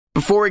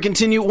Before we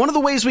continue, one of the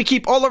ways we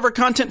keep all of our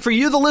content for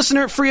you, the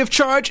listener, free of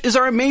charge is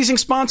our amazing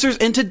sponsors,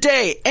 and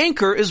today,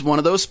 Anchor is one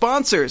of those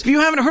sponsors. If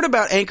you haven't heard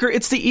about Anchor,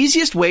 it's the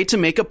easiest way to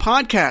make a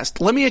podcast.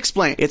 Let me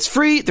explain. It's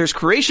free, there's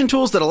creation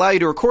tools that allow you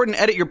to record and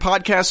edit your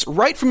podcasts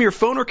right from your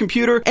phone or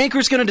computer.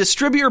 Anchor's going to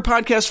distribute your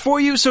podcast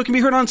for you so it can be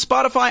heard on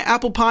Spotify,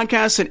 Apple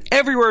Podcasts, and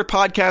everywhere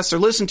podcasts are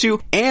listened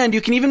to, and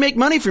you can even make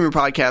money from your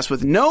podcast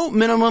with no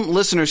minimum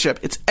listenership.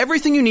 It's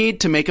everything you need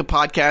to make a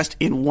podcast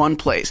in one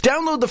place.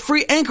 Download the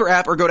free Anchor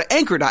app or go to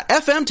anchor.fm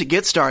to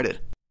get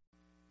started.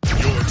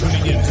 You're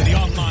tuning in to the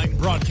online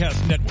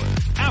broadcast network,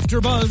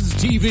 AfterBuzz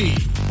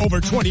TV. Over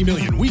 20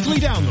 million weekly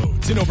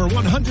downloads in over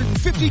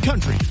 150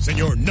 countries, and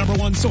your number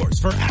one source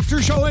for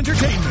after-show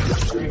entertainment.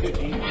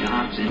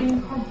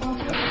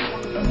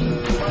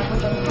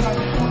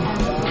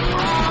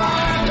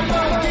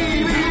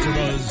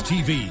 AfterBuzz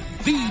TV,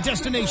 the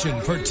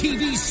destination for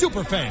TV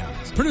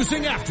superfans.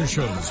 Producing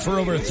aftershows for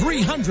over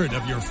 300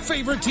 of your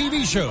favorite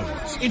TV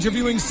shows.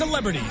 Interviewing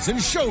celebrities and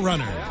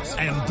showrunners.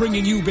 And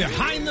bringing you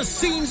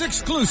behind-the-scenes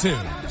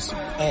exclusives.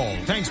 All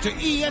thanks to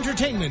E!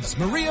 Entertainment's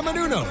Maria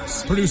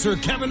Menounos, producer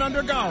Kevin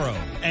Undergaro,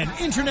 and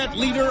internet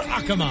leader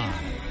Akamai.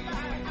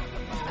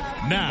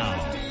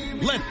 Now,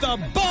 let the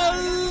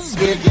buzz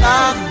begin.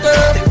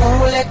 After, they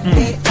won't let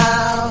me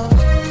out.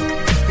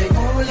 They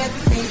won't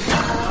let me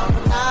out.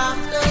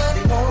 After,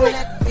 they won't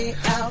let me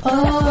out.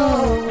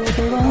 Oh,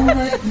 they won't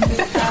let me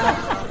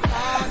out.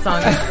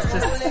 Song is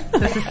just,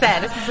 this is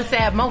sad. This is a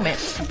sad moment.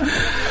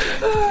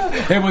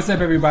 Hey, what's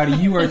up, everybody?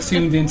 You are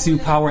tuned into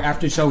Power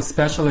After Show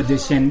Special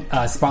Edition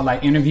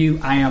Spotlight Interview.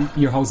 I am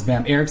your host,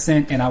 Bam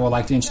Erickson, and I would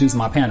like to introduce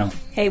my panel.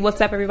 Hey,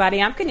 what's up,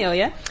 everybody? I'm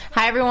Cornelia.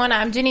 Hi, everyone.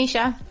 I'm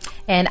Janisha.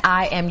 And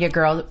I am your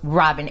girl,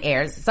 Robin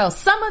Ayers. So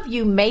some of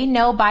you may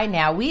know by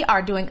now, we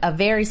are doing a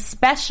very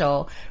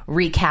special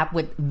recap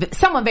with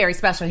someone very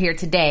special here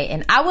today.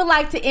 And I would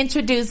like to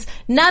introduce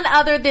none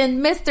other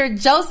than Mr.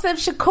 Joseph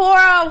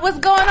Sikora. What's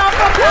going on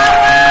for Power?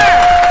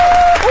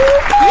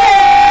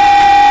 Yay!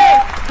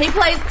 He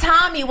plays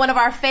Tommy, one of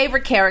our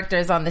favorite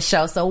characters on the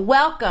show. So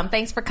welcome.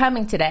 Thanks for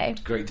coming today.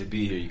 It's great to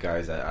be here, you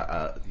guys.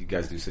 You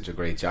guys do such a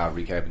great job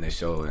recapping this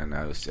show, and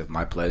it was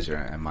my pleasure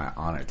and my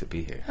honor to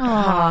be here.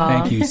 Aww.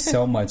 Thank you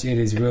so much. It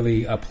is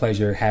really a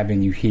pleasure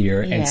having you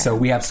here. Yeah. And so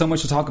we have so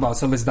much to talk about,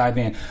 so let's dive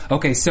in.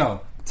 Okay, so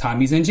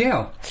Tommy's in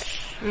jail.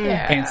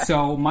 Yeah. And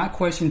so my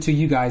question to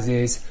you guys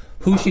is,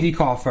 who should he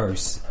call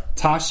first?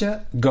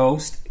 Tasha,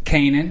 Ghost,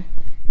 Kanan,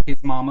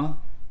 his mama,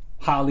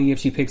 Holly if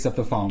she picks up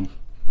the phone?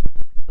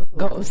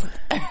 Ghost.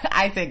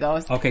 I say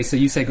Ghost. Okay, so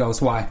you say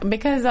Ghost. Why?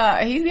 Because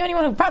he's the only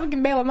one who probably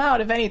can bail him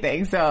out, if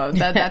anything. So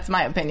that's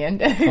my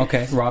opinion.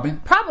 Okay, Robin?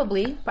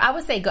 Probably. I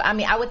would say,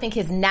 I would think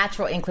his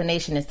natural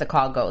inclination is to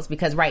call Ghost.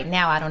 Because right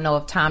now, I don't know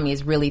if Tommy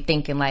is really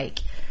thinking like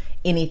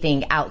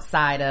anything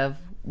outside of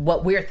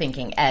what we're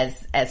thinking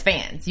as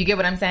fans. You get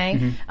what I'm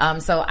saying? Mm-hmm.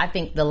 So I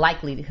think the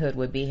likelihood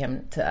would be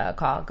him to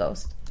call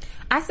Ghost.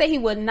 I say he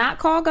would not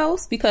call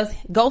Ghost because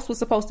Ghost was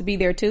supposed to be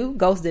there too.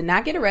 Ghost did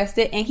not get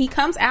arrested, and he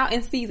comes out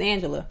and sees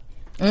Angela.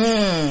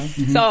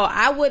 Mm-hmm. So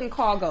I wouldn't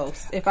call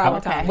Ghost if I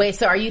were Tommy. Wait,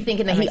 so are you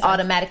thinking that he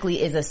automatically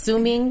is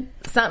assuming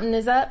something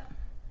is up?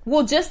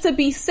 Well, just to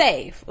be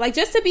safe.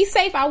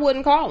 I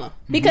wouldn't call him.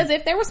 Because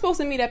if they were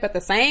supposed to meet up at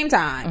the same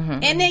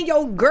time, and then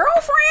your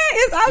girlfriend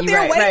is out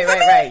there waiting for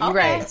me. You're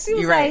right. She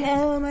was like,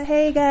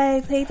 hey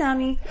guys, hey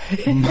Tommy.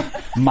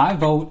 My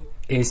vote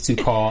is to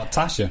call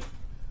Tasha.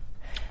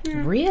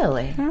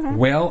 Really? Mm-hmm.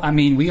 Well, I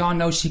mean, we all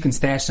know she can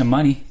stash some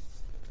money.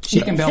 She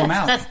can bail him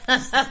out.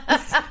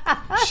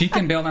 She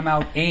can bail him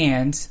out,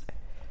 and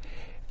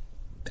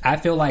I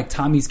feel like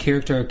Tommy's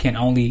character can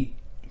only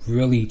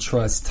really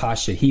trust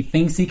Tasha. He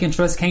thinks he can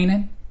trust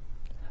Kanan,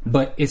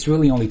 but it's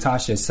really only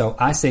Tasha. So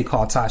I say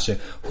call Tasha.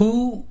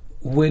 Who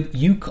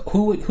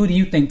do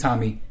you think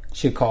Tommy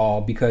should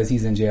call because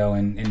he's in jail,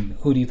 and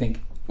who do you think?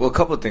 Well, a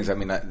couple of things. I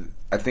mean,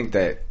 I think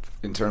that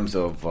in terms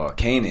of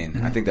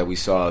Kanan, I think that we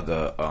saw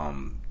the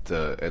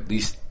at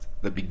least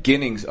the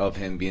beginnings of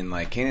him being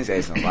like, Kanan's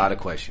asking a lot of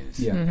questions.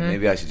 Yeah. Mm-hmm.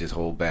 Maybe I should just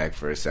hold back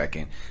for a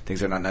second.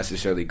 Things are not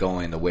necessarily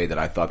going the way that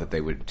I thought that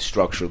they would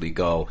structurally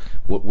go.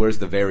 Where's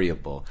the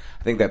variable?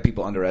 I think that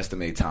people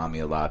underestimate Tommy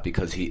a lot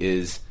because he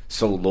is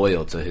so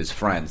loyal to his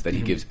friends that he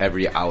gives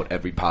every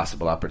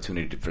possible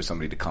opportunity for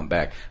somebody to come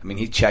back. I mean,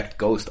 he checked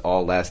Ghost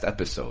all last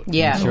episode.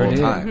 Yeah. The whole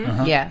time. Mm-hmm.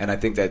 Uh-huh. Yeah. And I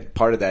think that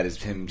part of that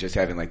is him just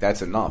having like,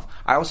 that's enough.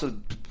 I also,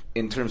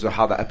 in terms of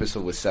how the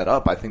episode was set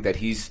up, I think that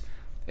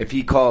if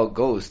he called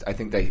Ghost, I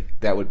think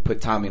that would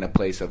put Tommy in a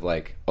place of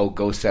like, oh,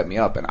 Ghost set me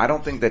up. And I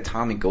don't think that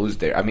Tommy goes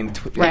there. I mean,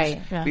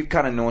 we've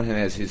kind of known him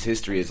as his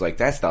history is like,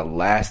 that's the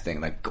last thing.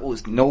 Like,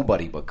 Ghost,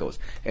 nobody but Ghost.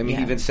 I mean,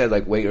 he even said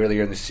like way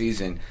earlier in the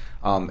season,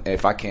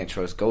 if I can't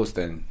trust Ghost,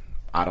 then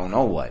I don't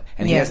know what.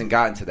 And he hasn't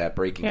gotten to that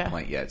breaking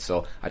point yet.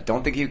 So I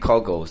don't think he'd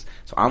call Ghost.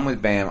 So I'm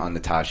with Bam on the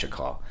Tasha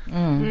call.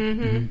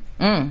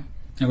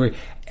 Agree.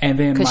 And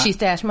then because she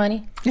stashed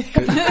money.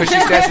 Because she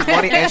stashes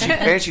money,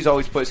 and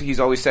he's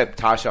always said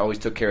Tasha always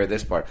took care of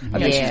this part. I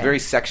think she's very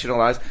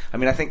sectionalized. I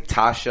mean, I think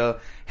Tasha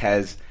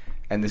has,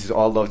 and this is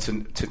all love to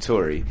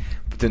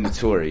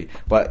Naturi,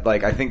 but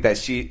like I think that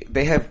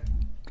they have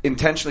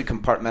intentionally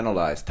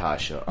compartmentalized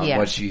Tasha on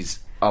what she's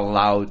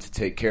allowed to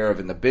take care of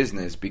in the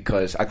business,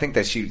 because I think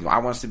that I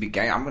wants to be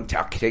gang. I'm going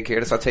to take care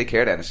of this. I'll take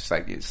care of that. And it's just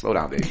like, slow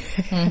down, baby.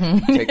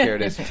 Take care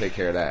of this and take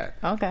care of that.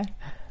 Okay.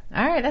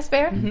 All right. That's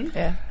fair. Mm-hmm.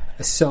 Yeah.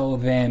 So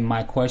then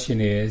my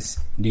question is,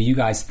 do you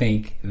guys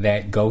think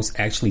that Ghost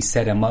actually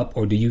set him up,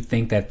 or do you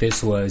think that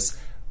this was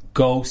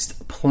Ghost's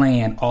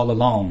plan all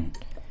along?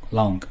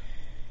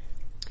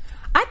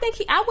 I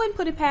think I wouldn't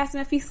put it past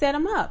him if he set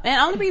him up. And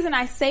the only reason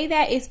I say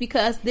that is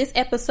because this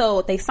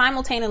episode, they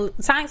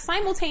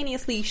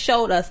simultaneously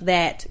showed us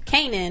that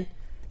Kanan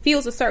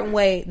feels a certain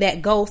way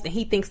that Ghost, and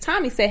he thinks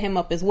Tommy set him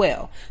up as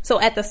well. So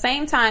at the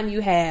same time,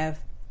 you have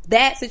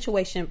that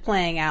situation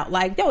playing out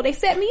like, yo, they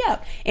set me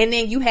up. And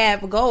then you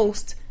have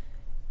Ghost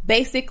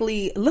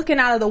basically looking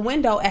out of the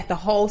window at the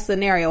whole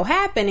scenario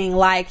happening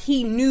like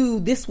he knew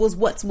this was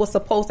what was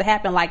supposed to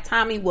happen, like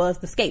Tommy was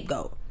the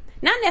scapegoat.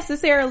 Not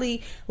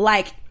necessarily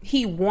like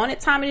he wanted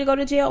Tommy to go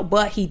to jail,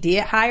 but he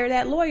did hire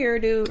that lawyer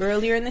dude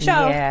earlier in the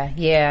show.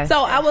 Yeah.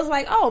 So I was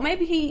like, oh,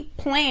 maybe he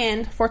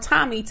planned for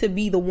Tommy to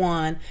be the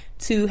one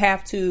to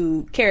have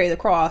to carry the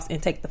cross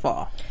and take the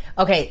fall.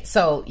 Okay,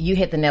 so you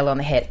hit the nail on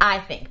the head, I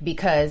think,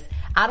 because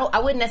I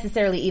wouldn't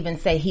necessarily even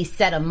say he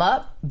set him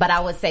up, but I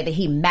would say that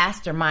he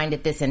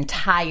masterminded this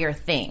entire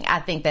thing.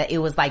 I think that it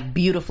was like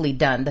beautifully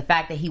done. The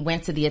fact that he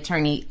went to the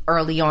attorney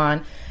early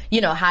on,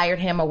 hired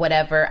him or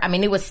whatever. I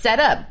mean, it was set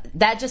up.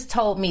 That just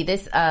told me,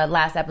 this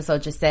last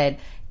episode just said,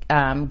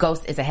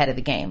 Ghost is ahead of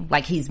the game.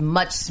 Like, he's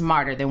much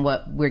smarter than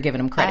what we're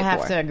giving him credit for. I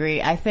have to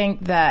agree. I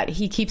think that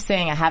he keeps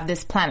saying, I have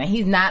this plan, and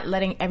he's not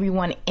letting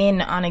everyone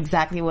in on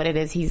exactly what it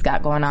is he's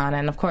got going on.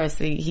 And of course,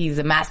 he's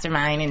a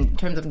mastermind in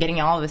terms of getting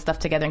all of this stuff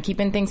together and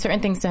keeping certain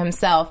things to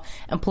himself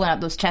and pulling out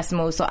those chess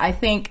moves. So I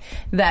think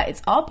that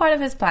it's all part of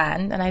his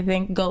plan, and I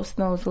think Ghost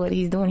knows what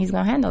he's doing. He's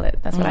going to handle it.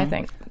 That's what I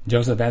think.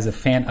 Joseph, as a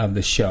fan of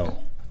the show,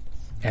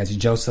 as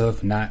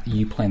Joseph, not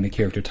you playing the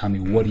character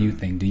Tommy, what do you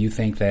think? Do you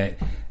think that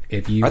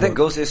I think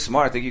Ghost is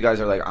smart. I think you guys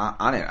are like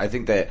on it. I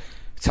think that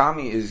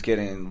Tommy is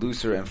getting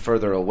looser and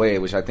further away,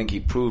 which I think he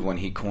proved when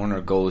he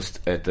cornered Ghost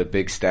at the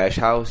big stash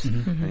house.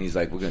 And he's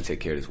like, we're going to take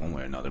care of this one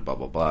way or another, blah,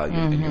 blah, blah.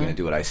 And you're going to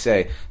do what I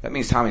say. That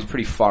means Tommy's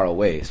pretty far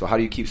away. So how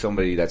do you keep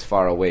somebody that's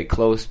far away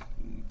close?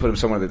 Put him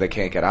somewhere that they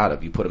can't get out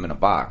of. You put him in a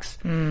box.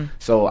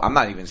 So I'm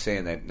not even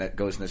saying that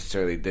Ghost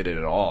necessarily did it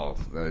at all.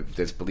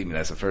 Just believe me,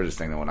 that's the furthest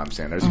thing than what I'm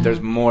saying. There's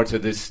more to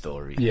this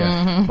story.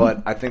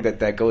 But I think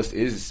that Ghost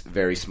is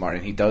very smart,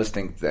 and he does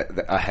think that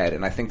ahead.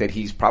 And I think that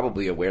he's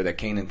probably aware that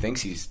Kanan thinks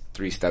he's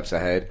 3 steps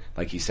ahead.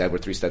 Like he said, we're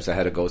 3 steps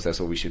ahead of Ghost.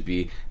 That's what we should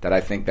be. That I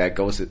think that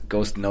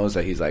Ghost knows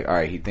that he's like, all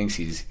right, he thinks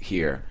he's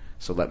here,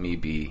 so let me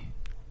be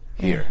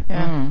here.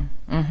 Yeah,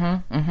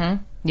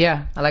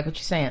 I like what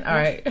you're saying. All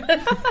right.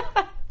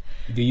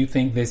 Do you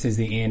think this is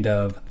the end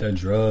of the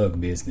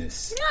drug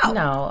business?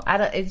 No, I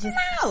don't. It's just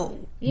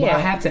no. Yeah. Well, I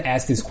have to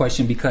ask this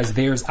question because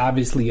there's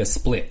obviously a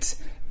split.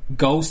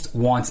 Ghost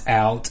wants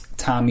out.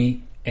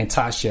 Tommy and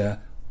Tasha,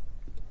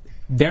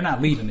 they're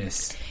not leaving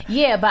this.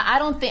 Yeah, but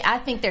I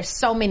think there's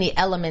so many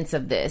elements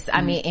of this.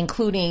 I mean,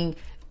 including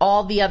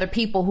all the other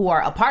people who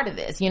are a part of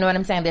this. You know what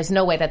I'm saying? There's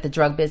no way that the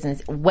drug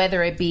business,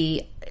 whether it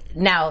be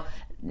now.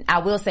 I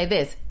will say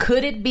this.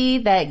 Could it be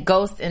that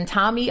Ghost and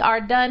Tommy are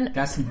done?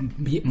 That's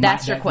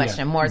your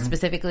question. More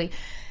specifically,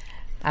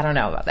 I don't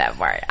know about that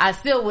part.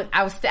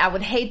 I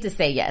would hate to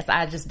say yes.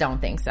 I just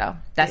don't think so.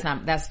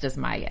 That's just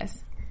my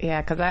yes. Yeah,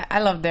 because I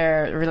love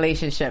their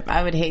relationship.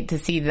 I would hate to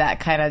see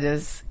that kind of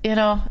just,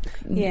 Yeah.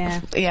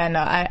 Yeah, no,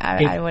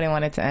 I wouldn't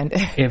want it to end.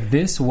 If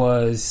this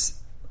was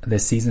the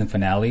season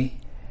finale,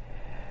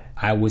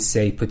 I would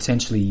say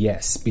potentially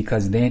yes,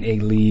 because then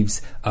it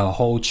leaves a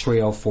whole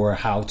trail for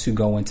how to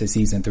go into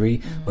season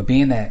 3. But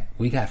being that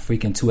we got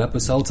freaking 2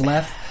 episodes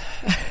left,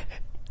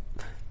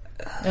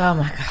 oh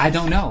my god, I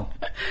don't know.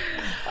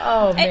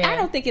 Oh man, I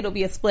don't think it'll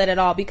be a split at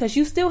all because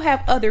you still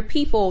have other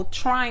people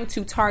trying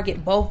to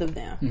target both of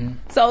them.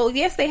 So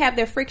yes, they have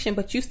their friction,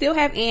 but you still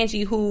have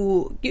Angie,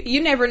 who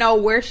you never know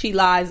where she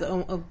lies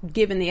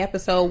given the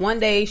episode. One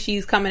day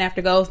she's coming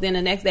after Ghost, then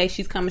the next day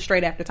she's coming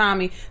straight after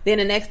Tommy, then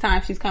the next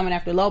time she's coming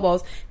after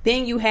Lobos.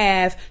 Then you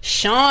have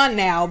Sean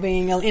now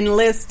being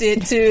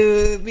enlisted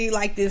to be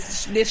like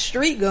this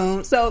street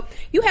goon. So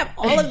you have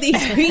all of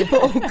these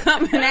people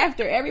coming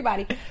after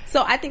everybody.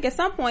 So I think at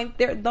some point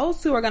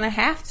those two are going to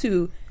have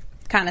to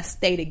kind of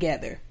stay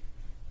together.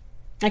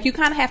 Like, you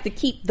kind of have to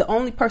keep the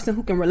only person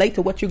who can relate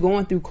to what you're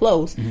going through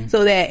close,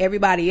 so that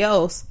everybody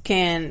else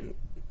can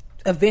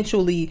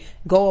eventually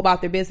go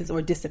about their business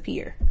or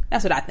disappear.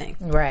 That's what I think.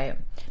 Right.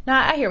 No,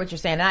 I hear what you're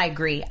saying. I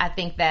agree. I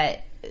think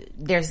that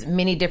there's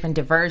many different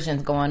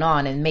diversions going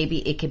on, and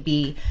maybe it could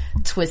be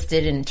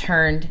twisted and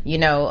turned,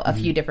 a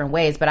few different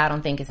ways, but I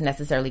don't think it's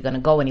necessarily going to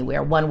go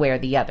anywhere one way or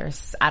the other.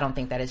 I don't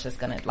think that it's just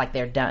going to, like,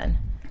 they're done.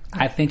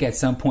 I think at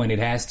some point it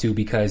has to,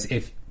 because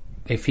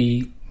if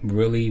he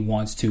really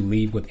wants to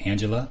leave with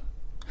Angela,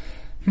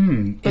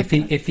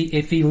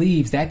 if he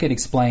leaves, that could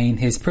explain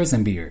his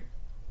prison beard.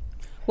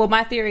 Well,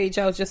 my theory,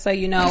 Joe, just so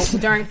you know,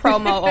 during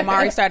promo,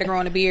 Omari started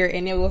growing a beard,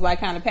 and it was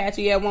like kind of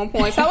patchy at one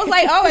point. So I was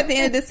like, at the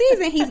end of the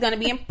season, he's going to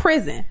be in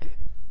prison.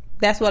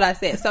 That's what I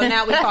said. So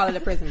now we call it a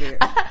prison beard.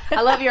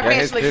 I love your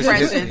facial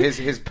expression.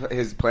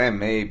 His plan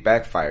may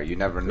backfire. You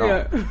never know.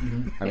 Yeah.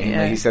 I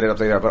mean, he set it up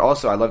like that. But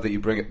also, I love that you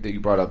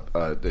brought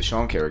up the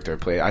Sean character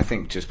played. I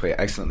think just played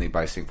excellently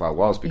by Sikora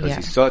Walls because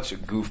he's such a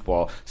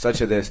goofball,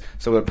 such a this.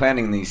 So we're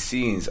planning these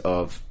scenes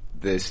of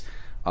this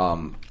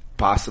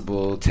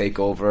possible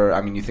takeover.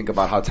 I mean, you think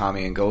about how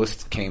Tommy and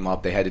Ghost came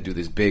up. They had to do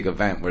this big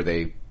event where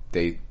they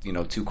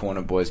two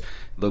corner boys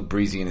looked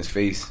breezy in his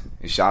face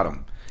and shot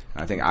him.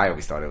 I think I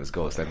always thought it was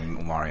Ghost. I mean,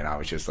 Omari and I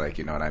was just like,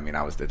 you know what I mean?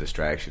 I was the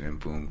distraction, and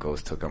boom,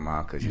 Ghost took him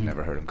out because you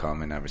never heard him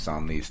come and never saw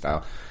him leave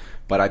style.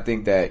 But I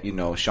think that,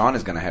 Sean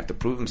is going to have to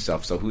prove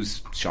himself. So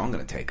who's Sean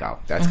going to take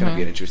out? That's going to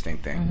be an interesting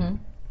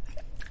thing.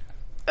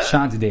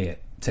 Sean's dead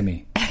to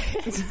me.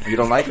 You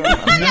don't like him?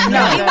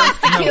 No, he wants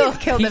to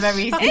kill them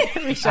every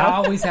show. I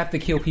always have to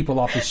kill people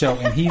off the show,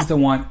 and he's the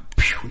one.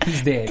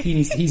 He's dead.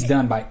 He's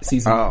done by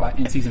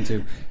in season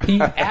 2. He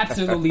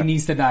absolutely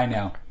needs to die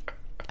now.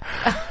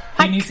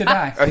 He needs to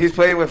die. Oh, he's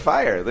playing with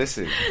fire.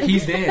 Listen,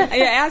 he's dead.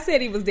 Yeah, I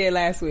said he was dead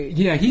last week.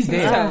 Yeah, he's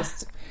dead.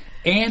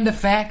 And the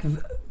fact.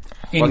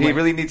 Anyway. Well, he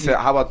really needs to.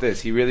 How about this?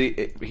 He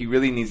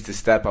really needs to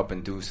step up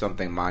and do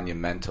something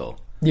monumental.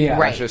 Yeah,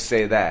 Let's just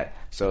say that.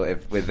 So,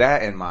 if with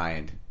that in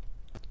mind,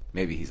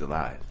 maybe he's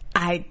alive.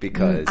 I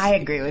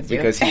agree with you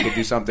because he could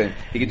do something.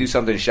 He could do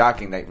something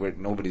shocking that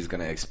nobody's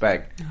going to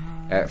expect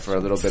for a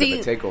little bit of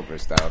a takeover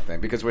style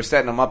thing. Because we're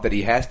setting him up that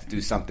he has to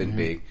do something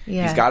big.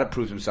 Yeah. He's got to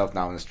prove himself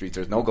now in the streets.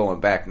 There's no going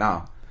back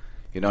now.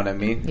 You know what I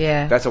mean?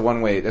 Yeah. That's a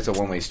one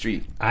way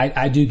street.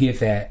 I do get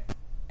that,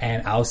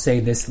 and I'll say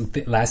this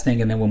last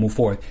thing, and then we'll move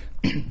forward.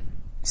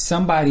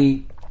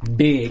 Somebody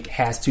big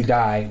has to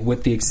die,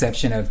 with the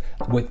exception of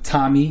with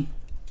Tommy,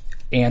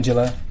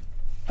 Angela,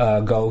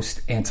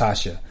 Ghost, and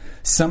Tasha.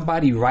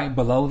 Somebody right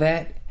below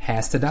that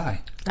has to die.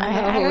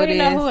 I already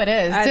know who it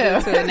is. I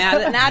do too. Now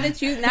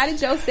that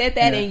Joe said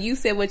that and you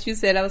said what you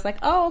said, I was like,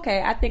 oh,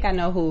 okay. I think I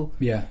know who.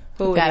 Yeah.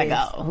 Who gotta it is.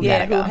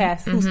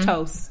 go. Who's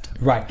toast.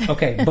 Right.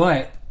 Okay.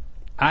 But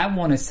I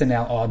want us to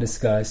now all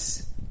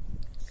discuss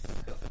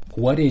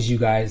what is you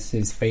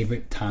guys'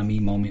 favorite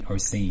Tommy moment or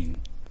scene.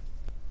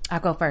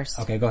 I'll go first.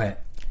 Okay, go ahead.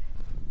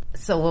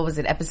 So what was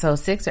it? Episode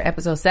 6 or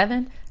episode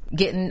 7?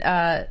 Getting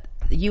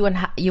you and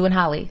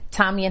Holly,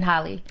 Tommy and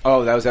Holly.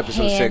 Oh, that was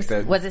episode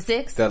 6. Was it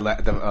 6?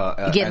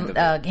 Getting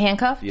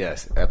handcuffed.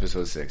 Yes,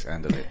 episode 6.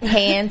 End of it.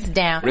 Hands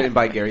down. Written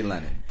by Gary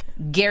Lennon.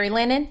 Gary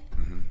Lennon.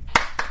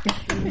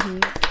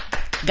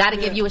 Got to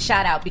give you a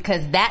shout out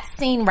because that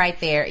scene right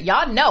there,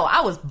 y'all know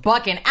I was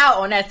bucking out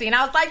on that scene.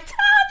 I was like,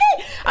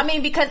 Tommy! I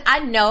mean, because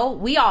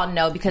we all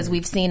know because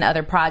we've seen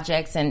other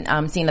projects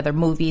and seen other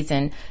movies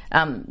and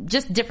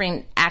just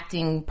different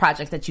acting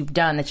projects that you've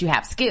done that you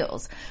have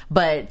skills.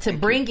 But to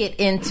bring it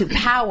into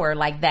power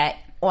like that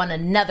on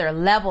another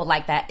level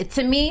like that,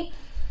 to me,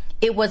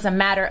 it was a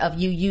matter of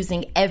you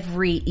using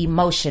every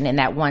emotion in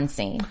that one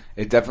scene.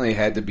 It definitely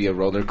had to be a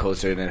roller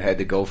coaster, and it had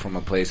to go from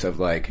a place of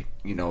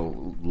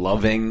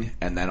loving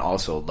and then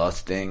also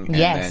lusting, and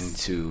then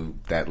to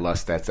that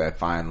lust. That's that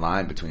fine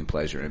line between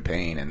pleasure and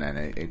pain, and then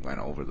it went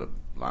over the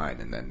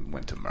line and then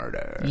went to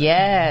murder.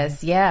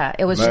 Yes, yeah,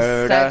 it was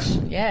murder. Just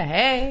such. Yeah,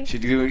 hey.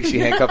 She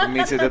handcuffed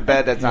me to the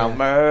bed. That's not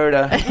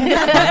murder.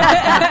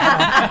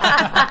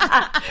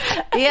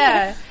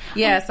 Yeah.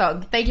 Yeah, so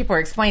thank you for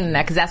explaining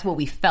that because that's what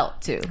we felt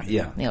too.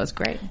 Yeah, it was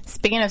great.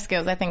 Speaking of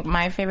skills, I think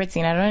my favorite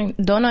scene, I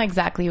don't know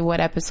exactly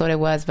what episode it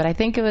was, but I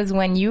think it was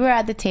when you were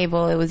at the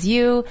table. It was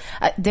you,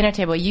 dinner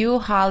table, you,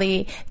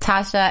 Holly,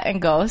 Tasha,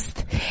 and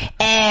Ghost,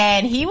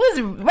 and he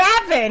was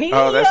rapping.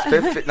 That's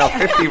 50. No,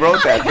 50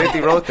 wrote that. 50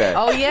 wrote that.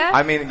 Oh yeah.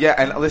 I mean, yeah,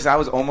 and listen, I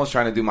was almost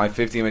trying to do my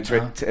 50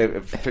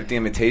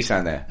 imitation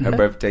on that. Her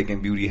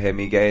breathtaking beauty had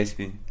me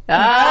gasping.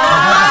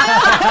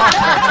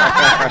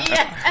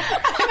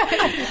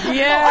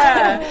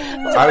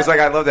 Yeah. I was like,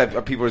 I love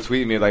that people were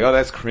tweeting me like, oh,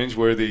 that's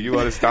cringeworthy. You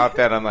want to stop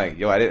that? I'm like,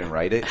 yo, I didn't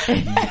write it.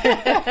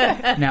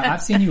 Now,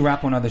 I've seen you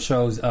rap on other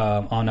shows,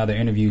 on other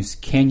interviews.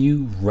 Can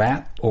you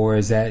rap, or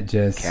is that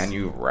just... Can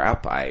you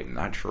rap? I'm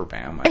not sure,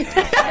 Pam.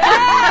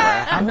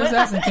 I'm just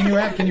asking, can you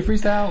rap? Can you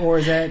freestyle, or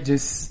is that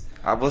just...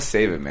 I will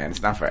save it, man.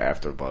 It's not for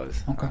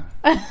AfterBuzz. Okay.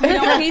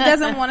 He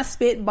doesn't want to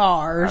spit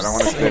bars. I don't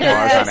want to spit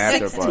bars on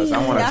AfterBuzz.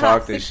 I want to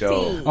talk this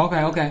show.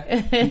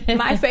 Okay.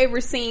 My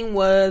favorite scene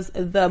was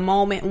the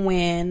moment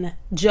when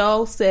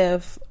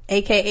Joseph,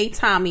 a.k.a.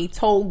 Tommy,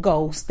 told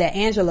Ghost that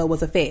Angela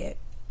was a fed.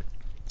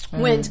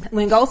 When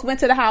Ghost went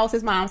to the house,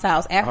 his mom's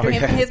house, after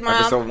him and his mom.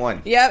 Episode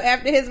 1. Yep,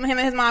 after him and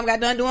his mom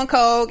got done doing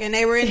coke and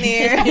they were in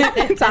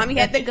there. Tommy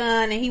had the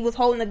gun and he was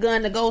holding the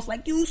gun to Ghost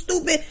like, you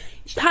stupid.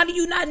 How do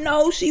you not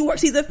know she's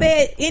a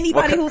fed?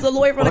 Anybody who's a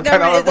lawyer for the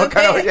government is a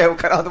fed. What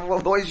kind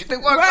of lawyers you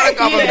think? Right,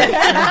 my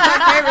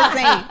favorite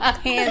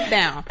scene, hands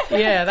down.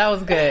 Yeah, that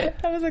was good.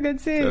 That was a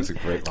good scene. That's a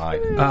great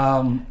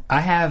line.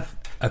 I have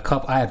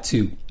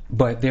two,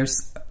 but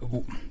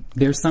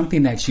there's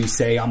something that you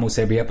say almost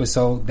every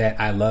episode that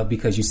I love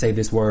because you say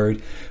this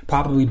word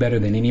probably better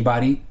than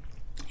anybody.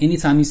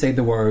 Anytime you say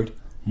the word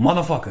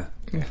motherfucker.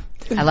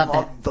 I love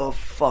that.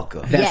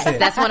 Motherfucker.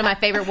 That's one of my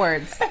favorite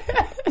words.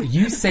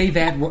 You say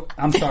that.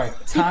 I'm sorry.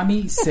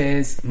 Tommy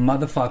says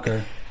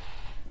motherfucker.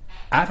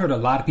 I've heard a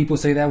lot of people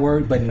say that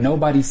word, but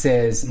nobody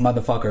says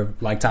motherfucker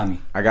like Tommy.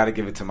 I got to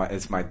give it to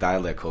my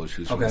dialect coach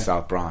who's from the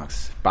South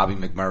Bronx, Bobby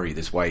McMurray,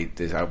 this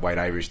white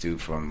Irish dude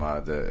from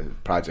the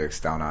projects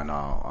down on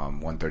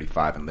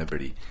 135 in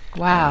Liberty.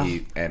 Wow.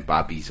 And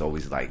Bobby's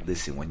always like,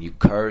 listen, when you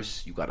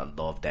curse, you gotta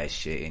love that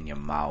shit in your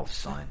mouth,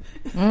 son.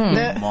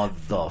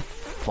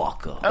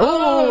 Motherfucker.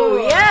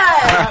 Oh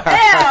yeah,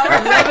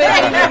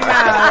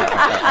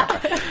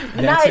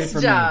 nice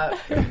job.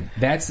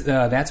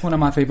 That's one of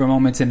my favorite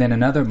moments. And then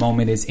another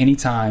moment is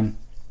anytime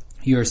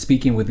you're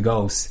speaking with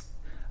Ghost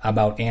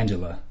about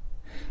Angela,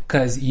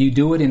 because you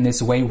do it in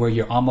this way where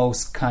you're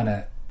almost kind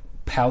of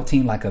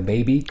pouting like a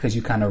baby because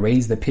you kind of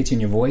raise the pitch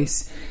in your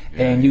voice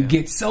and you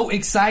get so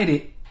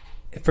excited.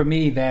 For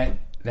me,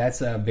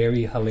 that's a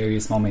very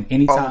hilarious moment.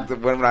 Anytime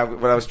when I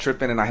was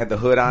tripping and I had the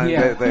hood on,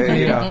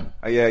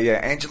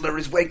 Angela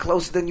is way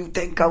closer than you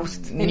think,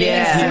 Ghost. And you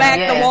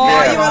smacked the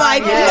wall. You were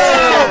like,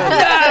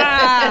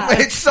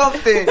 it's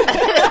something.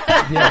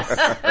 Yes,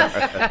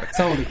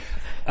 totally.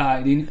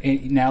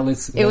 Now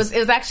let's. It was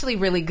actually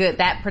really good,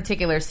 that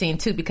particular scene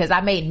too, because I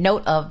made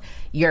note of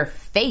your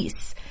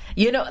face.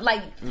 You know,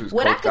 like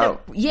what I could have,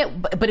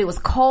 but it was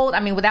cold.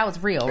 I mean, that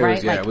was real,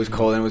 right? It was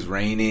cold and it was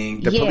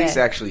raining. The police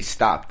actually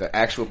stopped. The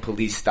actual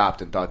police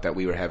stopped and thought that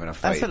we were having a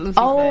fight. That's what Lucy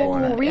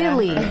said.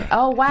 Really? Yeah.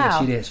 Oh, wow. Yeah,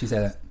 she did. She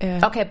said that.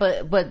 Yeah. Okay,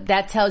 but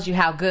that tells you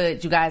how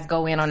good you guys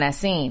go in on that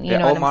scene. You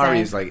know what Omari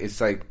I'm is like,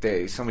 it's like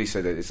somebody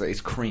said that it's like it's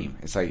cream.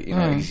 It's like, you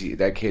know,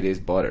 that kid is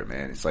butter,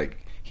 man. It's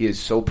like he is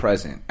so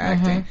present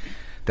acting.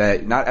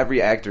 That not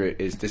every actor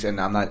is this, and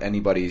I'm not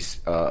anybody's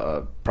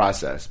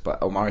process,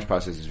 but Omari's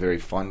process is very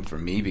fun for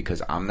me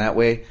because I'm that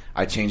way.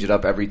 I change it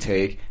up every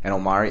take, and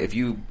Omari, if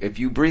you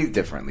breathe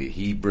differently,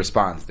 he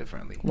responds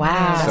differently.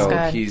 Wow, so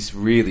that's good. He's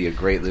really a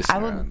great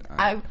listener.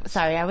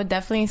 I would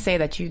definitely say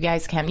that you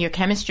guys your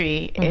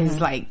chemistry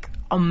is like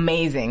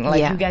amazing.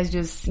 Like you guys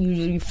just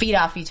you feed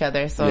off each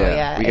other. So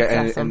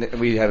and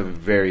we have a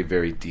very,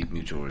 very deep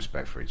mutual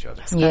respect for each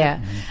other.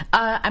 Yeah,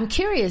 I'm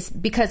curious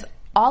because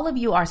all of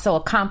you are so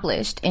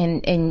accomplished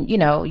in you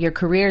know your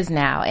careers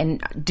now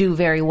and do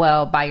very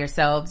well by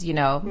yourselves, you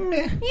know.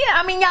 Yeah,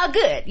 I mean y'all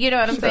good, you know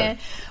what I'm saying?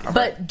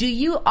 But do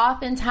you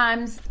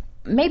oftentimes,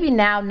 maybe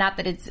now, not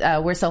that it's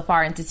we're so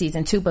far into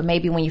season 2, but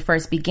maybe when you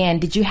first began,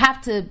 did you have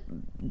to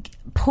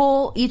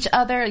pull each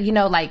other, you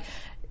know, like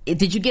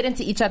did you get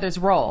into each other's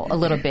role a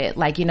little bit?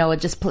 Like, you know,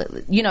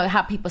 you know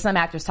how some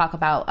actors talk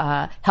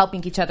about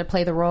helping each other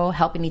play the role,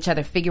 helping each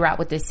other figure out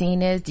what this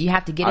scene is. Do you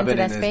have to get into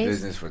that space? I've been in this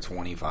business for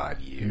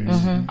 25 years.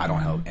 I don't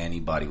help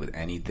anybody with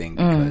anything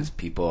because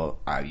people,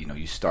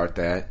 you start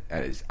that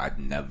as I'd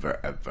never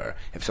ever.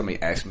 If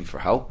somebody asks me for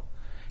help,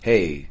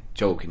 hey,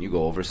 Joe, can you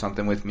go over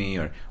something with me?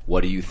 Or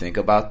what do you think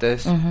about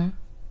this?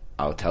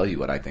 I'll tell you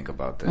what I think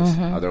about this.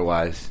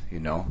 Otherwise, you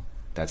know,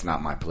 that's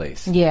not my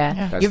place.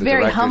 Yeah. You're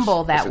very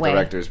humble that way. That's the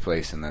director's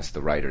place and that's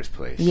the writer's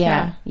place.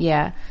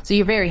 Yeah. So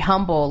you're very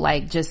humble,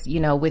 like just, you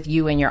know, with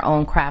you and your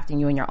own craft and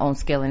you and your own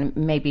skill. And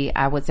maybe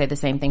I would say the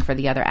same thing for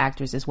the other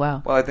actors as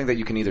well. Well, I think that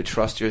you can either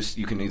trust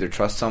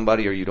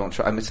somebody or you don't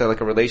trust. I mean, it's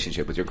like a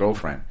relationship with your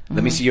girlfriend.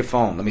 Let me see your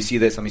phone. Let me see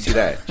this. Let me see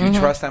that. Do you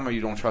trust them or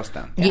you don't trust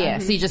them? Yeah.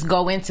 So you just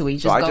go into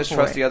it. I just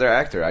trust the other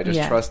actor. I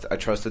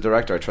trust the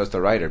director. I trust the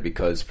writer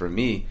because for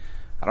me,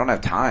 I don't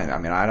have time. I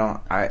mean,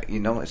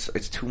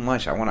 it's too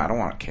much. I don't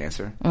want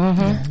cancer.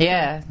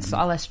 Yeah, it's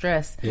all that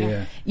stress.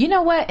 Yeah. You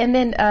know what? And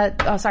then,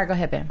 sorry, go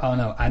ahead, Ben. Oh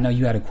no, I know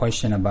you had a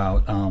question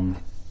about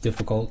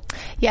difficult.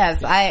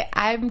 Yes,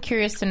 I'm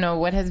curious to know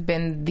what has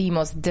been the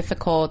most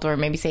difficult or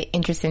maybe say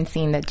interesting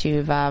scene that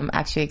you've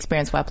actually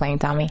experienced while playing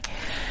Tommy.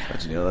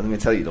 But let me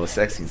tell you, those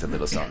sex scenes are a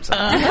little something.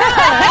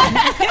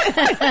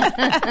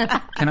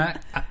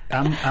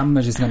 I'm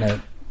just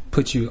gonna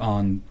put you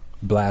on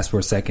blast for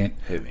a second.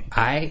 Hit me.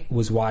 I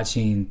was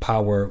watching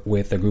Power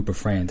with a group of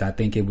friends. I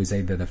think it was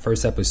either the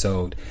first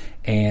episode,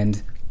 and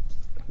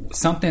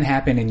something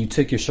happened and you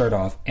took your shirt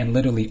off and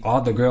literally all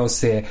the girls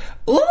said,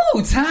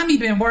 "Ooh, Tommy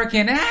been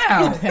working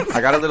out."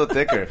 I got a little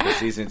thicker for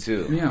season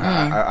 2.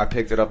 Yeah. I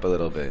picked it up a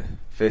little bit.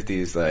 50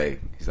 is like,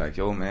 he's like,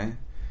 "Yo, man,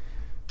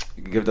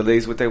 you can give the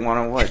ladies what they want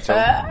on what, Joe?"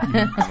 I'm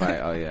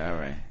like, "Oh yeah, all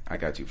right. I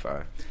got you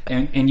 5.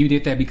 And you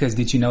did that because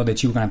did you know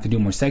that you were going to have to do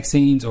more sex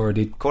scenes, or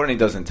did... Courtney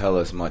doesn't tell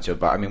us much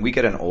about... I mean, we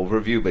get an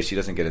overview, but she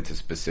doesn't get into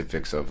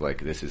specifics of,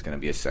 like, this is going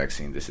to be a sex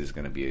scene, this is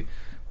going to be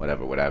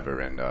whatever.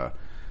 And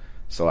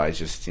so I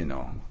just, you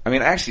know... I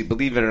mean, actually,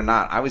 believe it or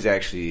not, I was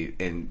actually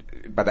in...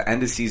 By the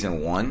end of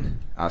season 1,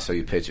 I'll show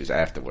you pictures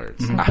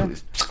afterwards. I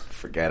was...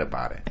 Forget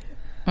about it.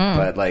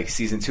 But like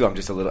season 2, I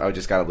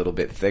just got a little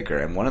bit thicker,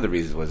 and one of the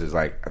reasons was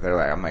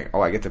I'm like,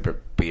 oh, I get to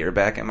put beer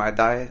back in my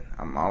diet.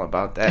 I'm all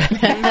about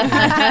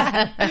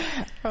that.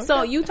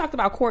 So you talked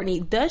about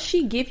Courtney. Does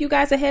she give you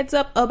guys a heads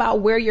up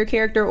about where your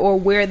character or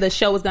where the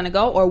show is going to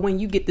go, or when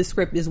you get the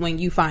script is when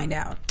you find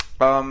out?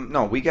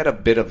 No, we get a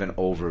bit of an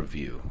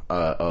overview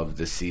of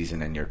the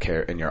season and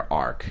your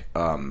arc.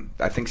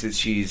 I think that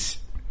she's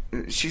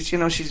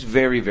she's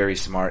very, very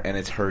smart, and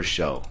it's her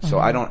show. So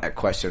I don't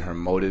question her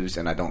motives,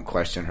 and I don't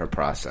question her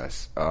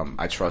process.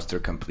 I trust her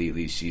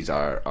completely. She's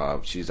our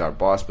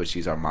boss, but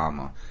she's our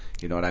mama.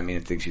 You know what I mean? I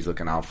think she's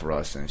looking out for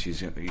us, and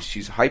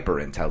she's hyper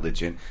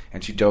intelligent,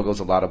 and she juggles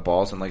a lot of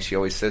balls, and like she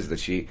always says, that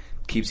she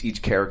keeps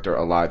each character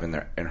alive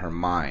in her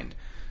mind.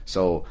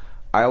 So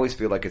I always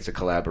feel like it's a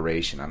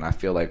collaboration, and I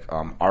feel like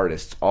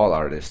all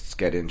artists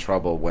get in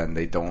trouble when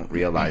they don't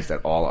realize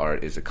that all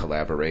art is a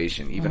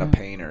collaboration. Even a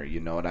painter, you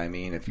know what I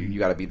mean? If you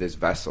got to be this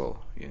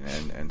vessel,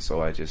 and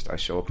so I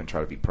show up and try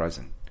to be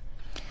present.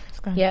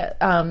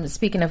 Yeah.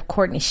 Speaking of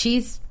Courtney,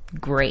 she's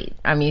great.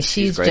 I mean,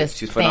 she's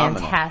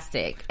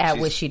fantastic at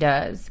what she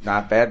does.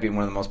 Not bad being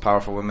one of the most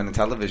powerful women in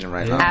television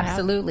right now.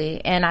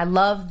 Absolutely. And I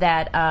love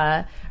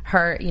that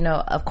her,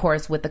 of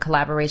course, with the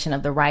collaboration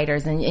of the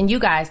writers and you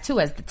guys too,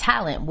 as the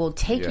talent, will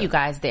take you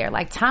guys there.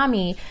 Like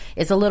Tommy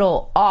is a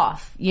little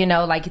off,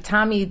 like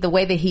Tommy, the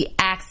way that he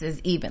acts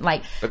is even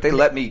like. But they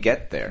let me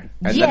get there,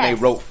 and then they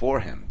wrote for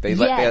him. They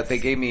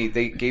gave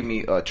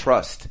me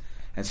trust,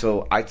 and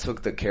so I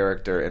took the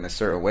character in a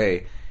certain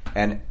way.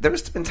 And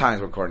there's been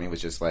times where Courtney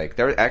was just like,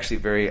 they're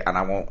actually and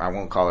I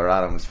won't call her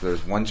out on this, but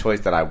there's one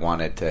choice that I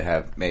wanted to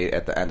have made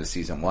at the end of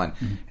season 1.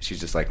 And she's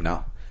just like,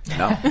 no way,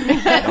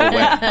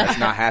 that's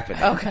not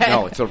happening. Okay.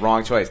 No, it's a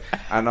wrong choice.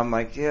 And I'm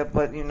like, yeah,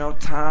 but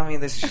Tommy,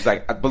 she's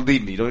like,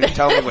 believe me, don't even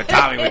tell me what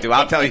Tommy would do.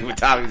 I'll tell you what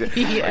Tommy would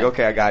do. Like,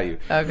 okay, I got you.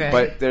 Okay.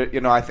 But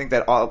there, I think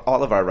that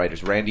all of our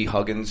writers, Randy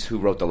Huggins, who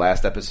wrote the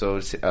last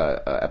episode,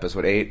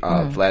 episode 8,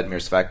 Vladimir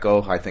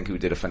Svetko, I think who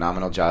did a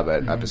phenomenal job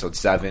at episode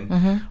 7.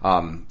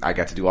 I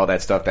got to do all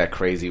that stuff, that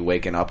crazy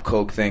waking up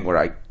Coke thing where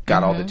I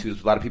got all the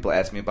tubes. A lot of people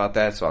ask me about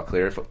that, so I'll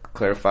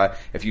clarify.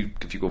 If you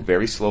go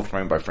very slow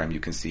frame by frame,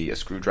 you can see a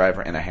screwdriver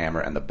and a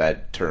hammer and the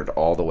bed turned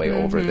all the way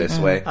over this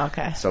way.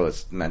 Okay. So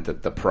it's meant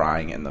that the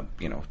prying and the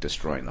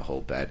destroying the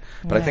whole bed.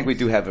 But I think we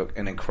do have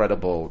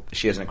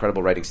she has an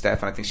incredible writing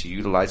staff, and I think she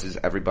utilizes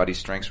everybody's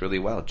strengths really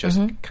well, just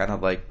kind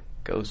of like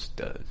Ghost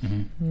does.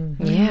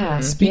 Yeah.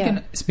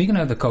 Speaking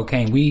of the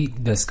cocaine, we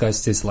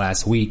discussed this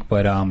last week,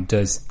 but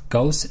does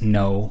Ghost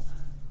know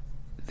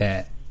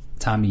that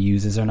Tommy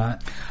uses or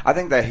not? I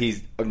think that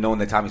he's known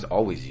that Tommy's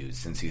always used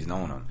since he's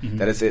known him.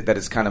 That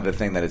is kind of a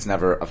thing that it's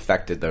never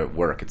affected the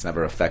work. It's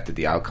never affected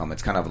the outcome.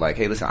 It's kind of like,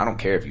 hey, listen, I don't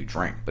care if you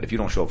drink, but if you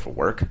don't show up for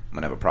work, I'm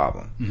gonna have a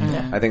problem.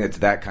 I think it's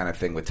that kind of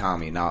thing with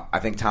Tommy. Now, I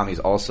think Tommy's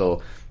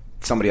also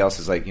somebody else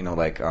is like,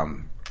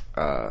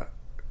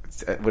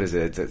 what is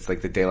it? It's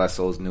like the De La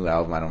Soul's new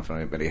album. I don't know if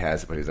anybody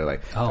has it, but he's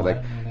like, yo,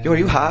 are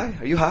you high?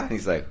 Are you high? And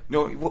he's like,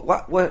 no,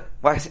 what?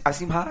 Why? I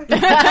seem high?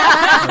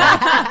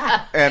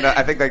 And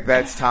I think like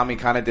that's Tommy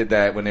kind of did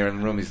that when they were in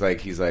the room. He's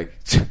like, you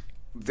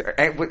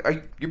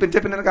been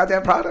dipping in a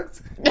goddamn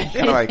product?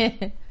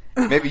 Like,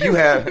 maybe you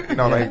have,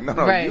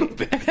 right. You've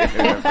been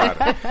dipping in a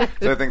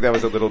product. So I think that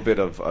was a little bit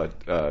of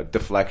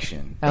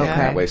deflection in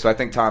that way. So I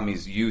think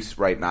Tommy's use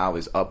right now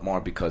is up more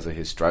because of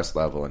his stress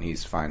level, and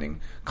he's finding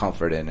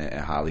comfort in it,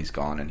 and Holly's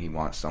gone, and he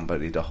wants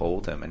somebody to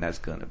hold him, and that's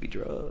gonna be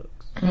drugs.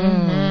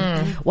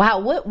 Wow,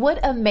 what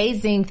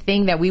amazing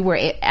thing that we were,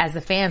 as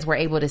the fans, were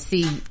able to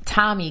see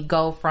Tommy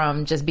go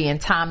from just being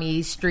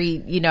Tommy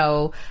Street,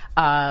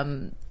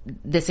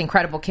 this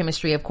incredible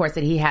chemistry, of course,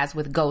 that he has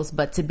with Ghost,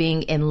 but to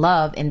being in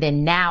love, and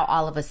then now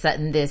all of a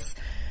sudden this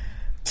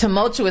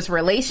tumultuous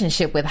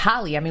relationship with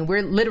Holly. I mean,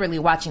 we're literally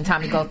watching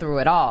Tommy go through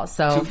it all.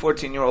 So 2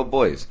 14-year-old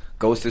boys.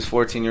 Ghost is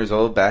 14 years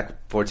old, back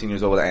 14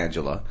 years old with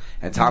Angela.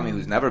 And Tommy,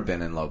 who's never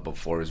been in love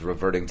before, is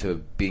reverting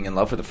to being in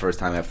love for the first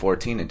time at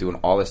 14 and doing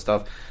all this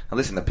stuff. And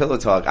listen, the Pillow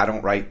Talk, I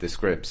don't write the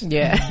scripts.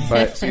 Yeah.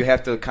 But so you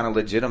have to kind of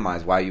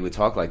legitimize why you would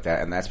talk like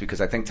that. And that's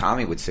because I think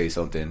Tommy would say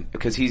something,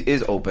 because he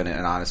is open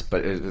and honest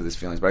with his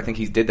feelings. But I think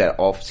he did that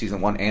all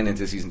season 1 and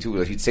into season 2.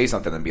 Where he'd say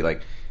something and be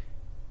like,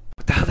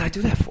 what the hell did I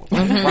do that for?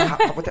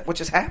 What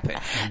just happened?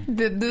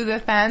 Do the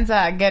fans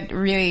get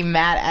really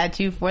mad at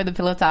you for the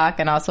Pillow Talk,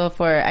 and also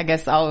for, I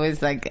guess,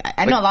 always I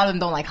know a lot of them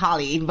don't like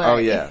Holly, but oh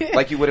yeah,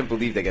 like you wouldn't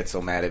believe they get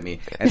so mad at me.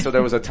 And so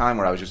there was a time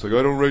where I was just like,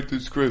 I don't write the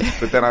script,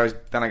 but then I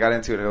got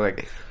into it, and they're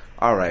like,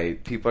 all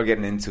right, people are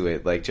getting into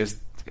it, like just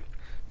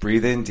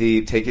breathe in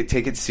deep, take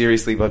it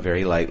seriously but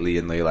very lightly,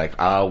 and they're like,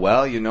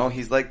 well,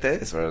 he's like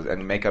this,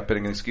 and make up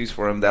an excuse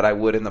for him that I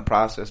would in the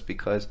process,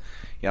 because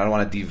I don't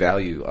want to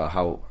devalue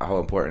how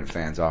important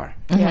fans are.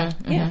 Yeah.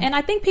 And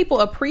I think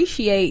people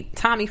appreciate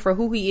Tommy for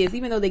who he is,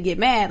 even though they get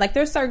mad. Like,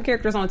 there's certain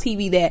characters on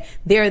TV that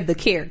they're the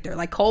character.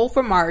 Like Cole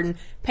from Martin,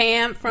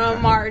 Pam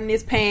from Martin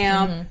is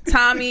Pam,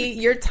 Tommy,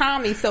 you're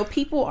Tommy. So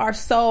people are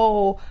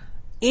so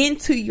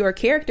into your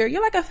character,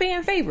 you're like a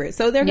fan favorite.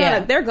 So they're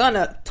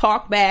gonna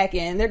talk back,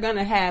 and they're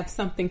gonna have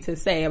something to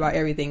say about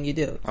everything you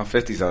do.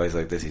 50's always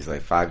like this. He's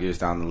like, 5 years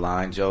down the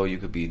line, Joe, you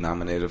could be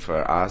nominated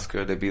for an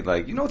Oscar. They'd be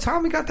like,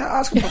 Tommy got that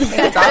Oscar for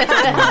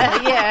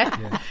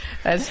yeah,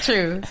 that's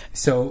true.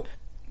 So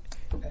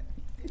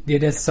it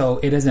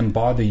doesn't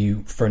bother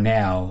you for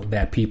now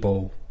that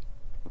people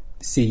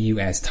see you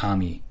as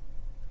Tommy.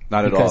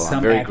 Not at all.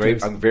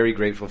 I'm very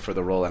grateful for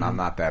the role, and I'm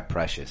not that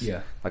precious.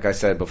 Yeah. Like I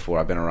said before,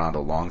 I've been around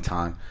a long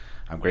time.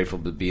 I'm grateful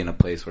to be in a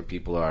place where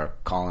people are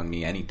calling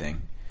me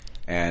anything.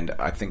 And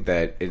I think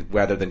that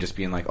rather than just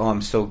being like, oh,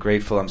 I'm so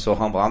grateful, I'm so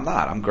humble, I'm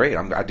not. I'm great.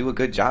 I do a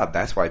good job.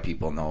 That's why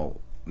people know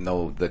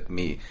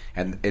me.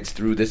 And it's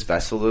through this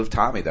vessel of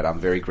Tommy that I'm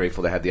very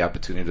grateful to have the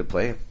opportunity to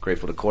play.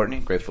 Grateful to Courtney,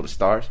 grateful to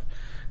Stars.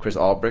 Chris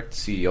Albrecht,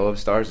 CEO of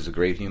Stars, is a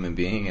great human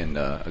being and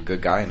a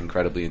good guy and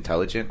incredibly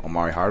intelligent.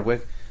 Omari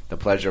Hardwick, the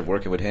pleasure of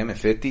working with him at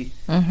 50.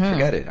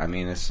 Forget it. I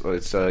mean, it's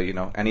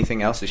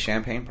anything else is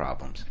champagne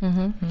problems.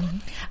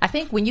 I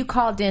think when you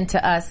called in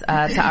to us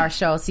to our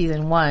show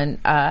season 1,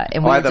 and I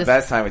had the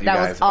best time with you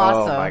guys. Was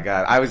awesome. Oh my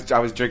god, I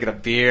was drinking a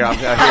beer. I'm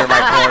here in my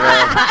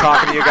corner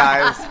talking to you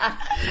guys.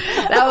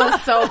 That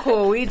was so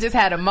cool. We just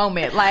had a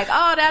moment like,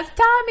 oh, that's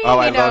Tommy. Oh,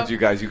 I loved you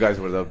guys. You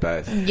guys were the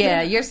best.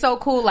 Yeah, you're so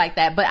cool like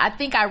that. But I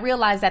think I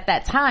realized at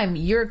that time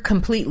you're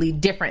completely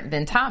different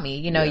than Tommy.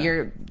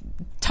 You're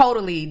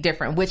totally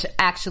different, which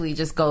actually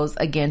just goes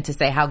again to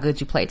say how good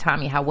you play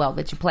Tommy, how well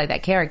that you play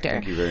that character.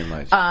 Thank you very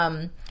much.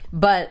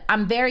 But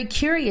I'm very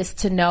curious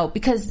to know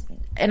because,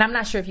 and I'm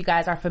not sure if you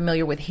guys are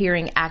familiar with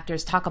hearing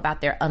actors talk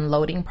about their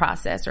unloading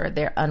process or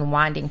their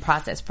unwinding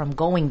process from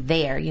going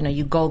there.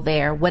 You go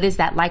there. What is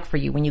that like for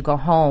you when you go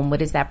home?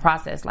 What is that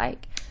process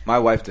like? My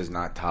wife does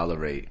not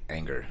tolerate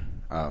anger.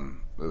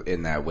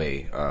 In that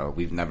way,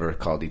 we've never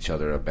called each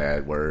other a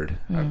bad word.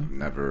 I've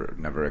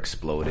never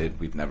exploded.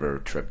 We've never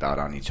tripped out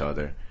on each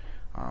other.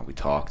 We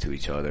talk to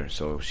each other,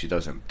 so she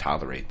doesn't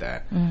tolerate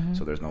that.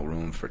 So there's no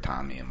room for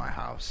Tommy in my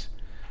house.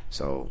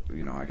 So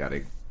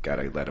I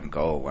gotta let him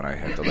go when I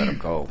have to let him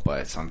go.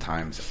 But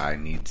sometimes I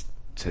need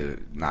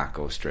to not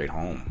go straight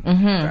home.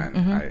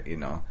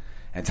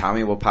 And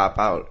Tommy will pop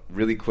out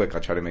really quick.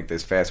 I'll try to make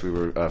this fast. We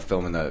were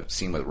filming the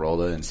scene with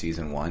Rolla in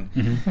season 1,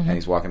 and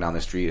he's walking down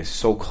the street. It's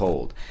so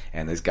cold,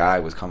 and this guy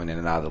was coming in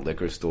and out of the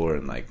liquor store,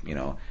 and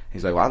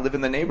he's like, well, I live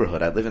in the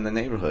neighborhood.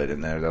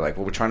 And they're like,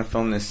 well, we're trying to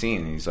film this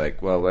scene. And he's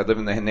like, well, I live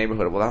in the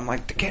neighborhood. Well, I'm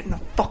like, get in the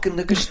fucking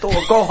liquor store.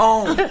 Go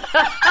home.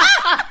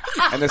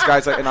 And this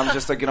guy's like, and I'm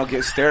just like,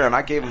 get stared at. And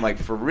I gave him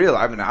for real.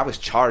 I mean, I was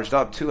charged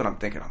up too, and I'm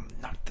thinking, I'm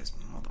not this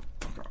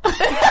motherfucker.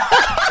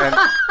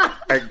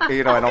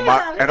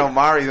 and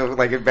Omari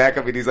in back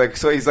of me, he's like,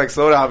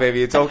 slow down,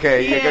 baby, it's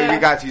okay, we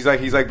got you.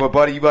 He's like, but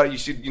buddy, you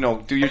should,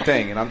 do your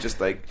thing. And I'm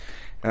just like,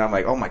 and I'm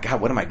like, oh my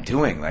god, what am I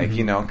doing?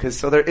 Because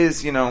so there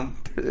is,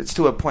 it's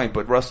to a point.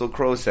 But Russell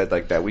Crowe said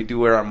that we do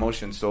wear our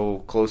emotions so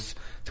close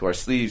to our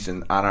sleeves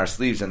and on our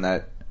sleeves, and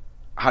that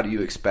how do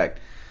you expect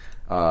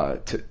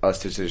us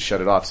to just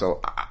shut it off?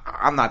 So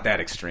I'm not that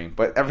extreme,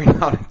 but every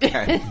now and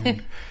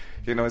again,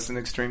 it's an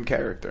extreme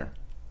character.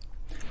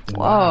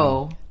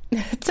 Whoa. To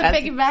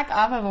piggyback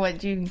off of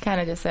what you kind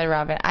of just said,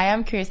 Robin, I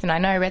am curious, and I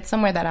know I read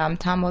somewhere that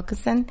Tom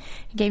Wilkinson,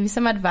 he gave you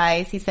some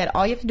advice. He said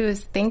all you have to do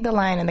is think the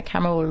line and the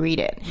camera will read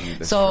it.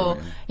 So,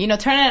 true,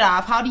 turn it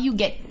off. How do you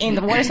get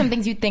in? What are some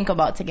things you think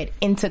about to get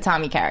into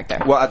Tommy character?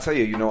 Well, I'll tell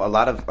you, a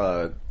lot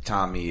of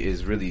Tommy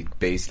is really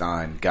based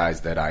on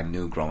guys that I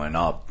knew growing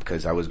up,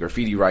 because I was a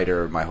graffiti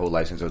writer my whole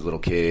life since I was a little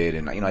kid,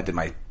 and I did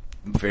my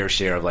fair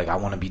share of I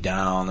want to be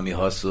down, let me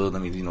hustle,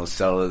 let me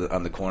sell it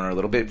on the corner a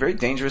little bit, very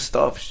dangerous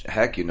stuff,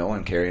 heck,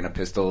 and carrying a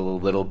pistol a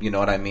little, you know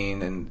what I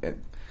mean.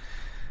 And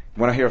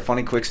want to hear a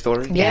funny quick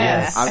story?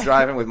 Yes. I'm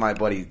driving with my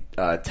buddy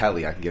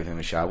Telly. I can give him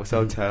a shout. What's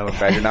up, Telly? I'm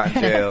glad you're not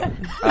in jail.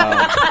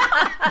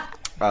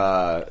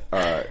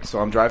 So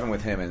I'm driving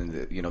with him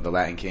and the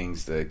Latin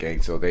Kings, the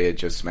gang. So they had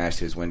just smashed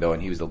his window,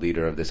 and he was the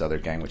leader of this other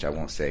gang, which I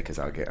won't say because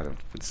I'll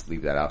just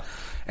leave that out.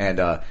 And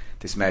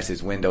they smashed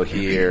his window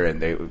here,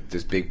 and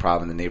this big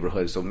problem in the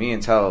neighborhood. So me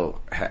and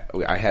Tel,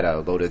 I had a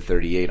loaded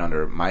 38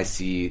 under my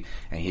seat,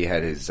 and he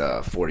had his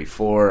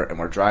 44, and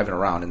we're driving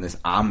around in this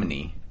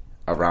Omni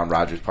around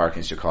Rogers Park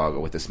in Chicago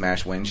with a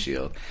smashed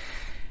windshield.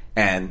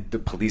 And the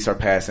police are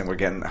passing. We're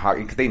getting hot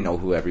because they know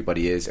who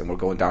everybody is, and we're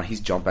going down. He's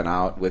jumping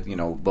out with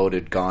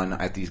loaded gun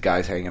at these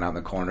guys hanging out in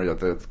the corner,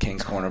 the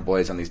King's Corner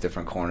boys on these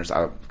different corners.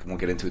 I won't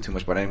get into it too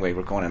much, but anyway,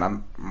 we're going,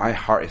 and my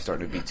heart is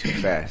starting to beat too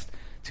fast.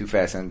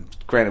 And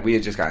granted, we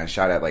had just gotten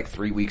shot at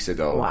 3 weeks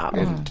ago. Wow.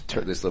 In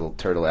this little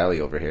turtle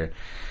alley over here,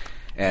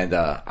 and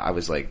I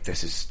was like,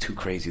 "This is too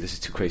crazy. And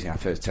I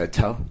said,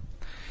 "Tell."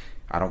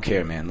 I don't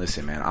care, man.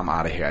 Listen, man, I'm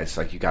out of here. It's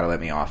you got to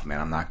let me off, man.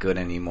 I'm not good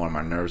anymore.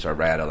 My nerves are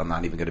rattled. I'm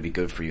not even going to be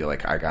good for you. I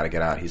got to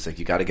get out. He's like,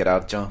 you got to get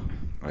out, Joe?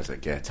 I was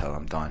like, yeah, Tell,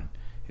 I'm done.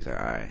 He's like,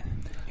 all right.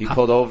 He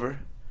pulled over.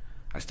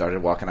 I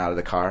started walking out of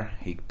the car.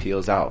 He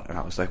peels out. And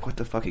I was like, what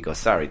the fuck? He goes,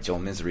 sorry, Joe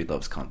Misery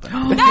loves company. No!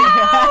 Telly,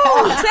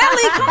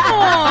 come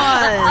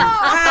on!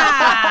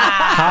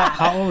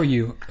 How old were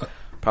you?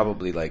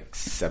 Probably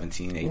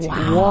 17, 18.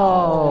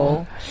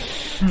 Wow.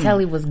 Whoa.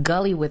 Telly was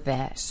gully with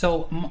that.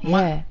 So,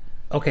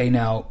 okay,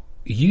 now...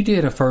 You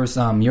did your first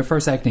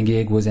acting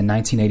gig was in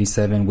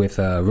 1987 with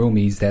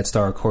Roomies that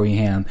starred Corey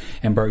Haim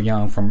and Burt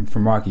Young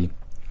from Rocky.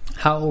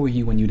 How old were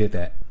you when you did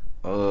that?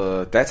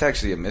 That's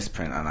actually a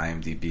misprint on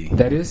IMDb.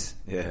 That is?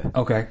 Yeah.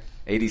 Okay.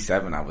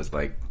 87, I was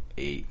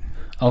 8.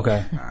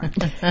 Okay.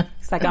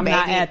 It's I'm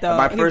not at though.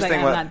 My first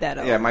thing was I'm not that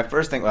old. Yeah, my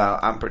first thing. Well,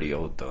 I'm pretty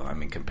old though. I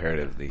mean,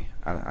 comparatively,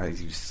 I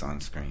use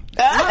sunscreen.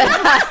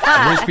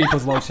 Rich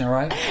people's lotion,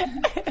 right?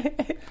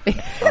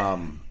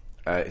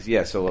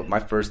 Yeah, so my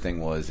first thing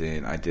was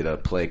I did a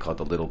play called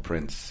The Little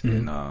Prince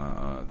in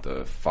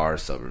the far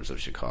suburbs of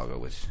Chicago,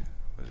 which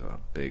was a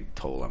big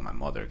toll on my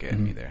mother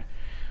getting me there.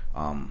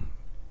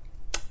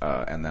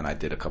 And then I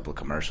did a couple of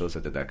commercials. I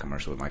did that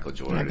commercial with Michael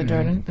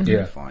Jordan.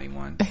 Yeah. Funny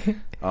one.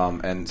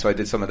 And so I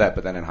did some of that,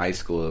 but then in high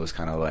school, it was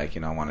kind of like,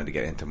 I wanted to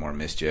get into more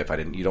mischief.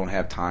 You don't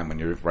have time when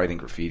you're writing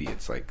graffiti.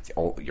 It's like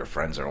all your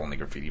friends are only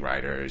graffiti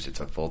writers. It's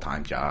a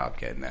full-time job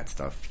getting that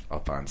stuff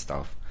up on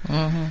stuff.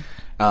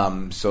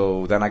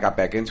 So then I got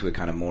back into it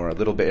kind of a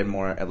little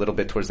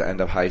bit towards the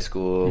end of high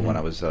school when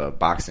I was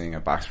boxing. I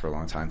boxed for a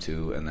long time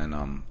too. And then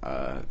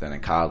in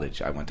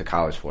college, I went to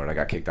college for it. I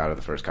got kicked out of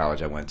the first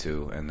college I went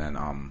to, and then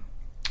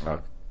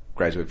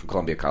graduated from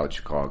Columbia College,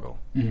 Chicago.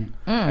 And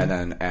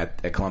then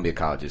at Columbia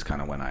College is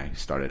kind of when I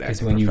started acting.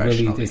 It's when you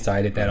really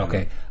decided that,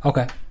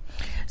 okay.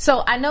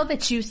 So I know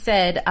that you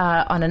said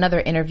on another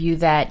interview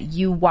that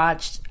you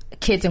watched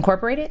Kids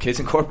Incorporated? Kids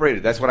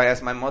Incorporated. That's what I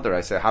asked my mother.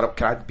 I said,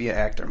 can I be an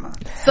actor, Mom?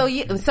 So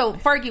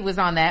Fergie was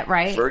on that,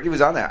 right? Fergie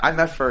was on that. I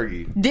met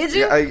Fergie. Did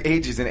you? Yeah,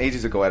 ages and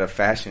ages ago at a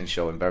fashion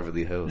show in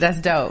Beverly Hills. That's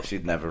dope.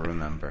 She'd never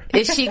remember.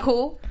 Is she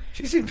cool?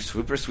 She seemed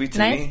super sweet to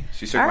Nice. me.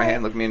 She shook my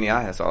hand, looked me in the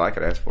eye. That's all I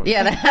could ask for.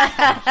 Yeah.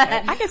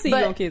 I can see you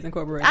on Kids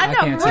Incorporated. I know,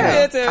 I can't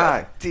right? tell.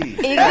 ID.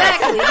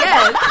 Exactly,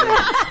 yes.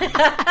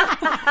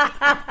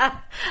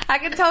 I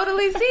can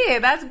totally see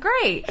it. That's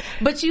great.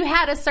 But you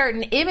had a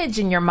certain image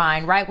in your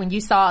mind, right? When you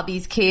saw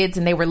these kids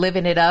and they were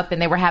living it up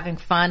and they were having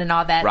fun and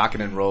all that.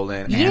 Rocking and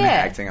rolling and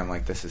acting. I'm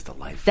like, this is the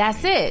life.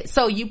 That's it.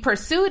 So you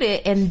pursued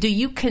it, and do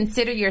you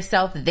consider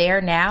yourself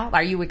there now?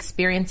 Are you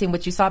experiencing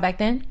what you saw back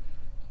then?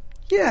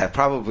 Yeah,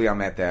 probably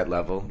I'm at that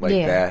level,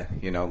 that.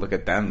 Look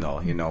at them though.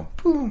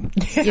 Boom.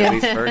 Yeah. At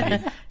least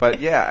Fergie.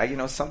 But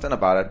yeah, something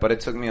about it. But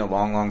it took me a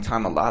long, long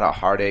time. A lot of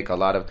heartache. A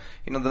lot of,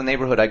 the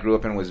neighborhood I grew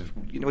up in was,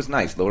 was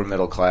nice, lower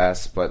middle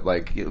class, but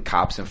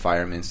cops and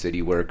firemen,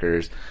 city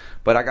workers.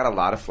 But I got a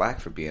lot of flack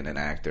for being an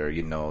actor.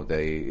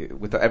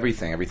 With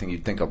everything you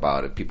think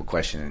about it, people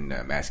questioning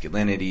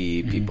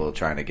masculinity, people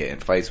trying to get in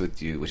fights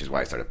with you, which is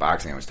why I started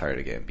boxing. I was tired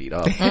of getting beat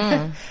up.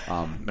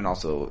 And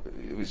also,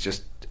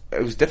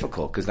 it was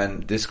difficult because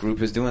then this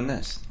group is doing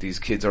this. These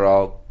kids are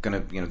all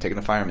taking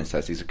the fireman's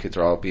test. These kids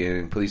are all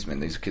being policemen.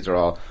 These kids are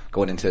all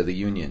going into the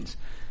unions,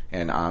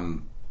 and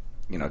I'm,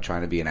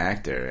 trying to be an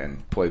actor.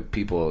 And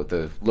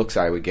the looks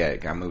I would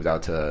get. I moved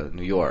out to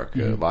New York,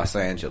 Los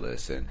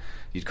Angeles, and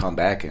you'd come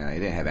back and I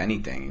didn't have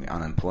anything,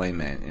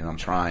 unemployment, and I'm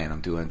trying.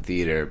 I'm doing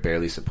theater,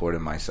 barely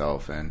supporting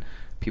myself, and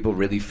people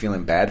really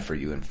feeling bad for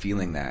you and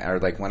feeling that. Or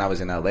like when I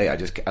was in LA,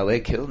 LA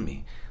killed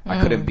me.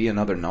 I couldn't be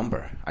another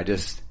number.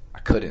 I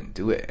couldn't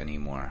do it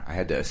anymore. I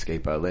had to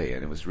escape LA,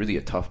 and it was really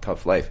a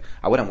tough life.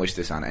 I wouldn't wish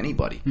this on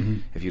anybody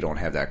if you don't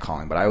have that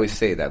calling. But I always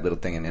say that little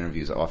thing in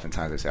interviews.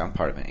 Oftentimes I say I'm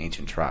part of an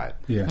ancient tribe.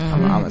 Yeah,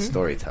 I'm a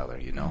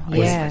storyteller. I put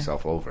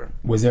myself over.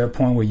 Was there a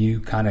point where you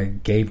kind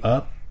of gave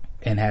up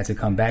and had to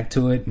come back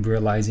to it,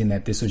 realizing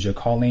that this was your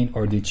calling,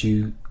 or did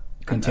you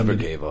continue?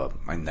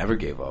 I never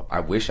gave up. I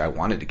wish I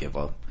wanted to give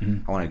up.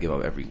 I wanted to give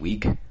up every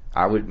week.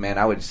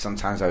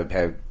 Sometimes I would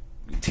have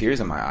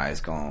tears in my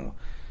eyes going,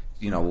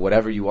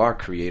 whatever you are,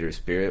 creator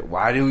spirit,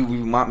 why do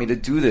you want me to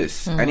do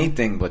this?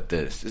 Anything but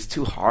this. It's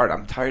too hard.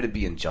 I'm tired of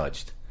being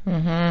judged.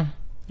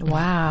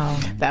 Wow.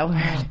 That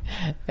word.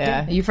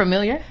 Yeah. You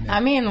familiar? I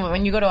mean,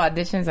 when you go to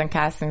auditions and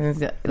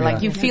castings,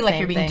 you feel like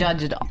you're being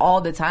judged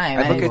all the time.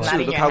 And look at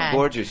you. Look how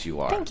gorgeous you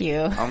are. Thank you.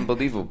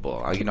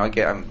 Unbelievable.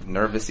 I'm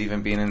nervous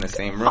even being in the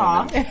same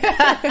room.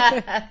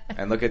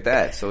 And look at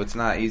that. So it's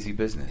not easy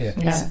business.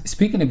 Yeah.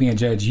 Speaking of being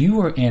judged, you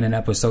were in an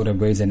episode of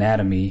Grey's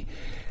Anatomy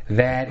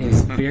that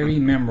is very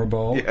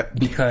memorable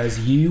because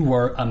you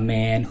were a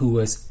man who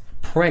was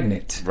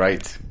pregnant.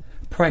 Right.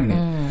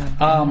 Pregnant.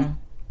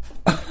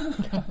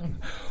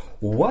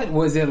 What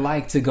was it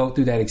like to go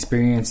through that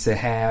experience, to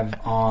have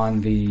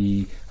on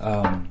the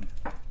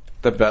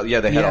belt? Yeah,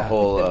 they had a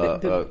whole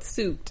the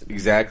suit.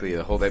 Exactly,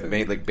 they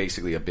made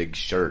basically a big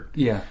shirt.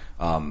 Yeah.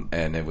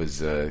 And it was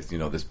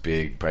this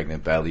big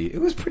pregnant belly.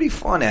 It was pretty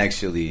fun,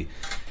 actually.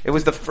 It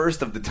was the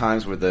first of the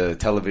times where the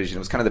television, it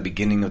was kind of the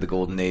beginning of the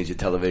golden age of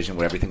television,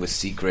 where everything was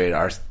secret.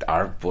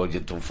 Our boy,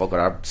 don't fuck with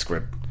our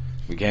script.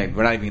 We're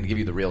not even going to give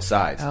you the real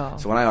size.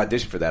 So when I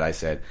auditioned for that, I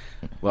said,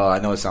 well, I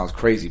know it sounds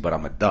crazy, but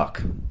I'm a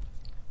duck.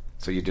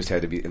 So you just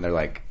had to be, and they're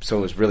like, so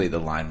it was really, the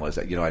line was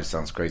that, it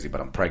sounds crazy,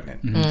 but I'm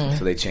pregnant.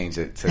 So they changed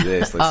it to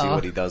this. Let's see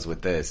what he does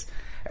with this.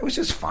 It was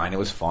just fine. It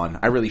was fun.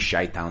 I really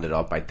shite-downed it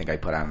up. I think I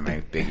put on my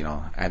big,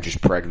 I'm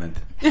just pregnant.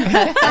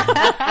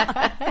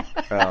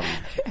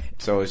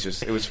 So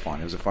it was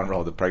fun. It was a fun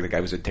role. The pregnant guy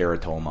was a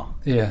teratoma.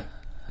 Yeah.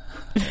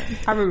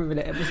 I remember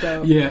that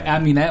episode. Yeah, I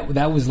mean,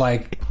 that was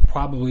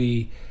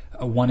probably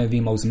one of the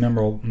most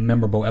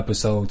memorable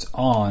episodes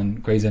on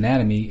Grey's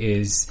Anatomy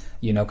is,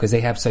 because they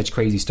have such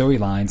crazy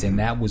storylines, and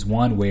that was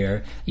one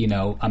where,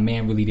 a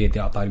man really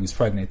thought he was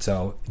pregnant.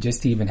 So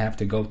just to even have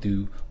to go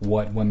through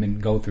what women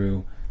go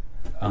through.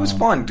 It was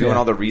fun doing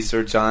all the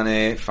research on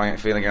it,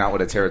 figuring out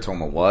what a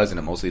teratoma was, and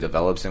it mostly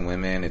develops in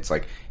women. It's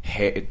like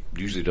hair, it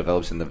usually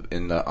develops in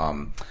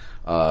the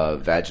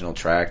vaginal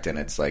tract, and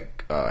it's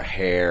like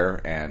hair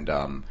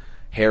and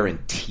hair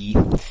and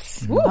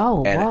teeth,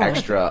 and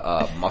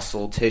extra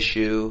muscle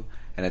tissue,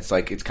 and it's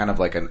kind of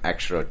like an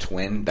extra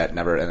twin that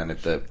never. And then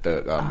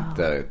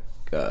the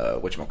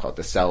whatchamacallit,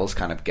 the cells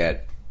kind of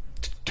get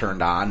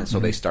turned on, and so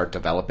they start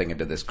developing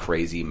into this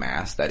crazy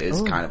mass that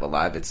is kind of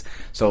alive. It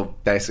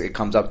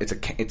comes up.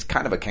 It's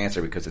kind of a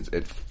cancer because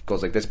it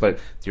goes like this. But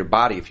your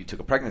body, if you took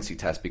a pregnancy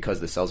test, because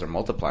the cells are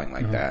multiplying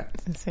like that,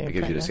 it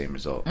gives you the same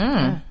result.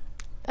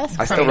 That's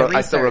I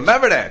still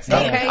remember that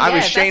stuff. Okay, I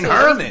was Shane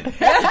Herman.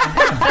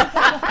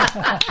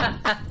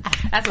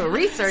 That's what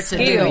research should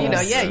do. You know,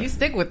 you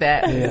stick with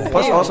that. Yeah.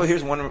 Plus, also,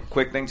 here's one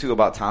quick thing too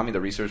about Tommy.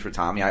 The research for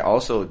Tommy. I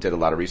also did a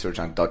lot of research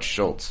on Dutch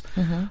Schultz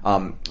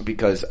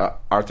because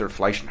Arthur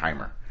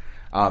Fleischheimer.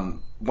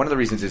 One of the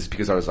reasons is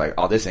because I was like,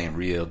 "Oh, this ain't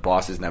real.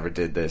 Bosses never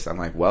did this." I'm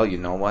like, "Well, you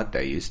know what?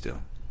 They used to."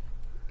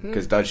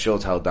 Because Dutch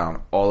Schultz held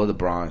down all of the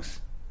Bronx,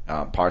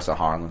 parts of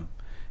Harlem,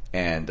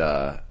 and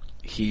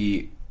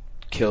he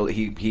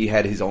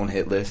had his own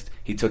hit list.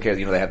 He took care of,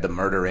 they have the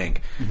Murder Inc.,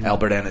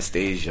 Albert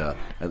Anastasia,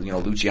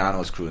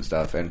 Luciano's crew and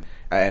stuff.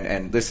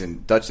 And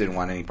listen, Dutch didn't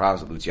want any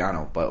problems with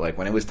Luciano, but like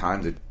when it was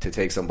time to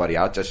take somebody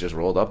out, Dutch just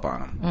rolled up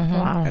on him.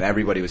 And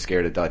everybody was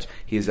scared of Dutch.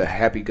 He's a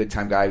happy, good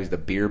time guy. He was the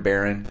beer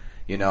baron,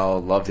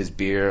 loved his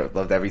beer,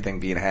 loved everything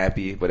being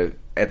happy. But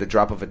at the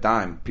drop of a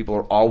dime, people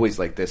are always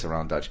like this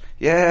around Dutch.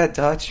 Yeah,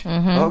 Dutch,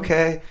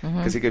 okay.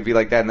 Because he could be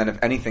like that, and then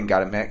if anything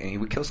got him mad, and he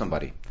would kill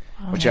somebody.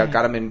 Which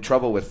got him in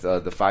trouble with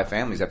the five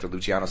families after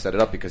Luciano set it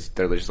up, because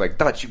they're just like,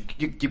 Dutch,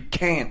 you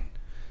can't.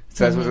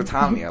 So that was with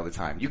Tommy all the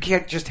time. You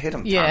can't just hit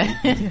him, Tommy.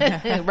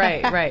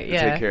 right,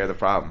 yeah. Take care of the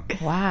problem.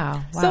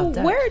 Wow. So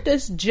Dutch. where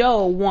does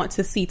Joe want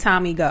to see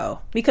Tommy go?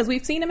 Because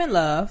we've seen him in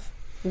Love.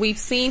 We've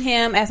seen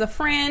him as a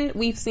friend.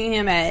 We've seen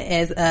him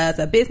as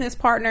a business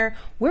partner.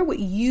 Where would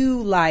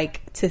you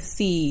like to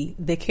see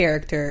the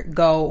character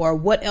go, or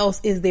what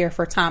else is there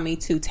for Tommy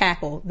to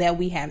tackle that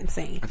we haven't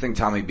seen? I think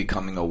Tommy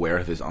becoming aware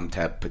of his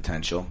untapped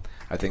potential.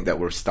 I think that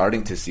we're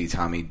starting to see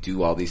Tommy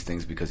do all these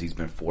things because he's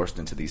been forced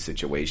into these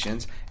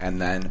situations,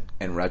 and then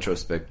in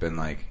retrospect been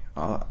like,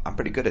 oh, I'm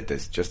pretty good at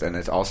this. And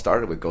it all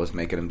started with Ghost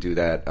making him do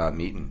that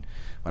meeting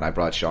when I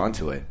brought Sean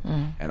to it.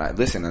 And I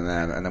listened, and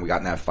then we got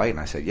in that fight, and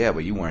I said, yeah,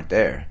 but you weren't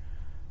there.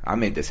 I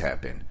made this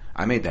happen.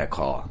 I made that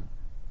call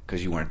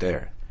because you weren't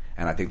there.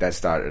 And I think that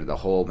started the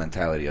whole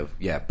mentality of,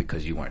 yeah,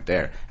 because you weren't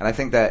there. And I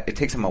think that it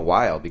takes him a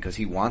while because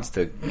he wants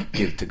to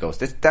give to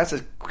Ghost. That's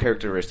a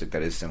characteristic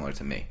that is similar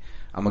to me.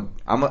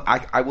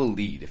 I will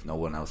lead if no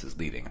one else is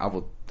leading.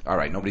 all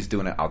right, nobody's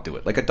doing it, I'll do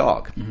it. Like a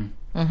dog.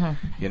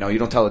 You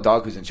don't tell a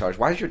dog who's in charge,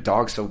 why is your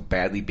dog so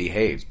badly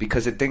behaved?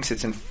 Because it thinks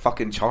it's in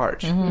fucking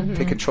charge.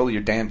 Take control of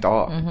your damn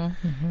dog.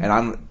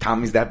 And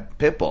Tommy's that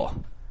pit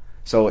bull.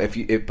 So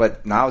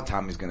but now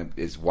Tommy's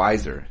is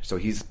wiser. So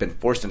he's been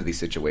forced into these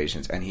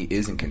situations, and he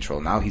is in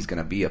control. Now he's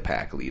gonna be a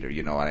pack leader.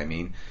 You know what I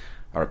mean?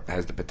 Or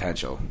has the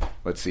potential.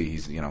 Let's see.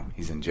 He's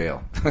in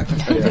jail.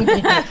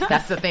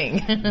 That's the thing.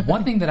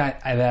 One thing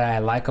that I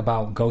like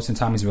about Ghost and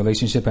Tommy's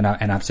relationship, and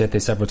I've said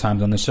this several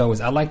times on the show,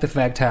 is I like the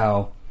fact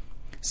how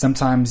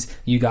sometimes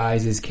you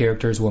guys as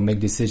characters will make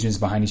decisions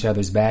behind each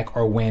other's back,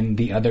 or when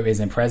the other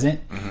isn't present,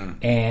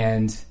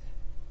 and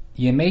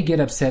you may get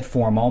upset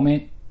for a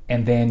moment,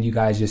 and then you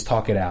guys just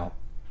talk it out.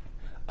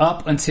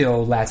 Up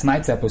until last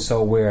night's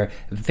episode where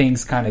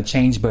things kind of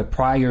changed, but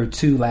prior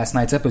to last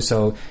night's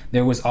episode,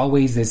 there was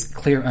always this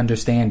clear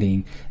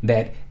understanding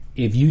that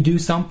if you do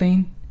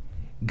something,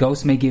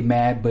 Ghost may get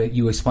mad, but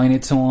you explain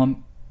it to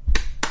him.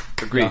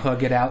 Agreed.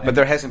 Hug it out. But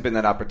there hasn't been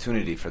that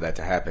opportunity for that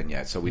to happen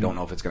yet, so we don't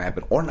know if it's going to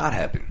happen or not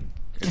happen.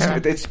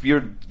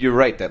 You're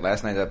right that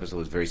last night's episode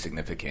was very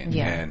significant,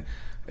 and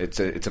it's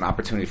an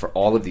opportunity for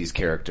all of these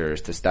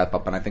characters to step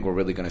up, and I think we're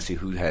really going to see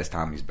who has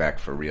Tommy's back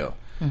for real.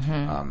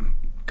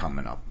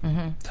 Coming up.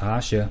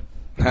 Tasha.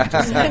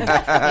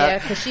 Yeah,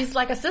 because she's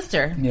like a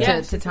sister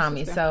to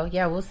Tommy. So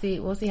yeah, we'll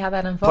see how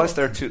that unfolds.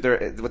 Plus,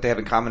 what they have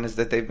in common is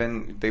that they've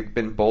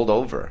been bowled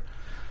over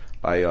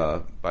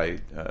by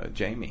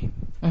Jamie.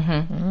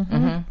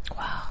 Wow.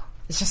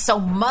 It's just so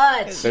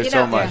much. There's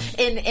so much.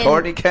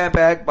 Courtney can't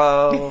back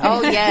bow.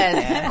 Oh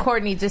yes,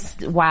 Courtney.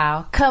 Just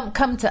wow.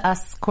 Come to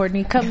us,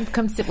 Courtney.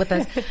 Come sit with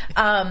us.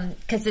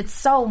 Because it's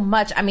so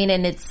much. I mean,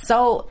 and it's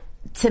so,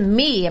 to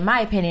me, in my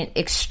opinion,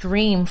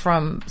 extreme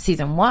from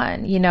season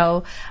 1.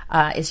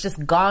 It's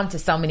just gone to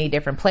so many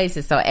different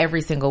places. So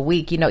every single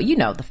week,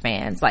 the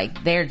fans,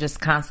 like, they're just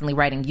constantly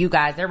writing you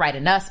guys. They're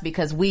writing us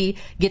because we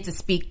get to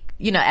speak,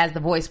 as the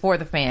voice for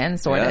the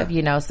fans, sort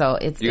of, so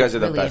it's, you guys are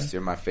the really best.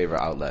 You're my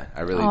favorite outlet.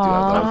 I really do.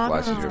 I love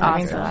watching your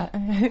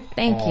videos.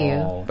 Thank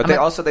you. But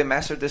they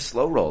mastered this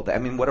slow roll. I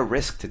mean, what a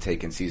risk to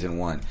take in season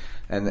 1.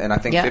 And I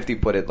think 50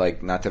 put it,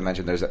 like, not to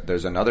mention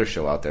there's another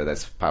show out there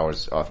that's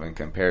Power's often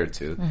compared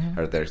to,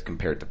 or there's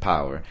compared to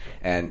Power.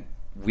 And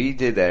we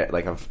did that,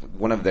 like,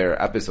 one of their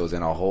episodes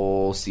in a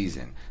whole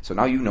season. So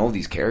now you know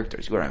these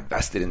characters. You are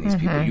invested in these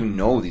people. You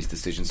know these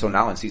decisions. So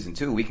now in season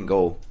 2, we can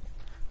go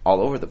all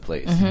over the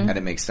place. And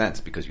it makes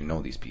sense because you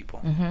know these people.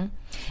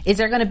 Is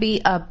there going to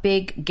be a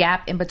big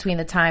gap in between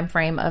the time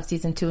frame of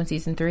season 2 and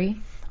season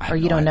 3? Or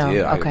you don't know?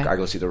 Okay. Okay. I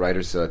go see the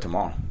writers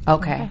tomorrow.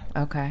 Okay.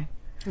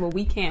 Well,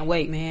 we can't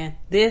wait, man.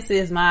 This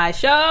is my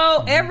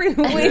show. Every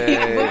week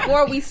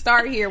before we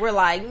start here, we're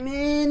like,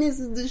 man, this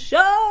is the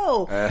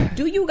show.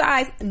 Do you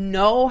guys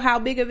know how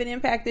big of an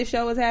impact this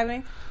show is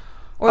having?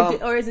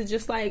 Or is it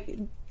just like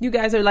you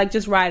guys are like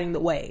just riding the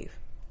wave?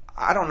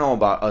 I don't know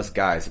about us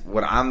guys.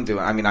 What I'm doing,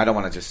 I mean, I don't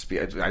want to just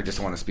speak. I just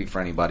want to speak for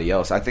anybody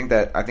else. I think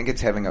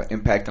it's having an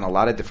impact in a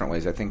lot of different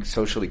ways. I think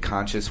socially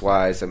conscious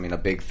wise, I mean, a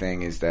big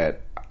thing is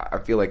that I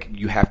feel like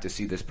you have to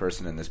see this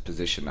person in this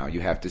position now.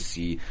 You have to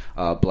see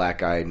black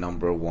guy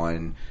number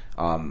one,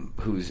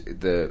 who's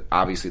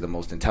obviously the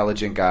most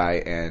intelligent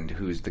guy and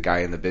who's the guy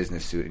in the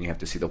business suit, and you have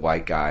to see the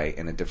white guy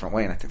in a different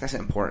way. And I think that's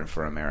important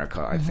for America.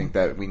 Mm-hmm. I think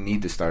that we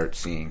need to start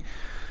seeing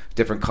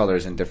different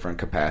colors in different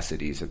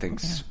capacities. I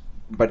think. Yeah.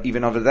 But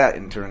even over that,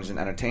 in terms of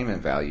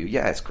entertainment value,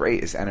 yeah, it's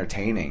great. It's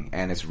entertaining,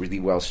 and it's really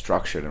well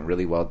structured and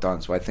really well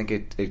done. So I think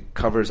it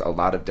covers a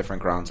lot of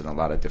different grounds in a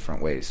lot of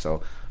different ways.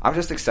 So I'm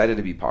just excited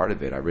to be part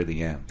of it. I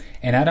really am.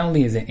 And not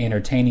only is it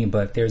entertaining,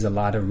 but there's a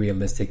lot of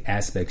realistic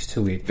aspects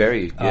to it.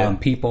 Very, yeah.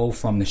 People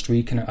from the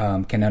street can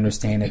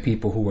understand it.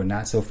 People who are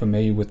not so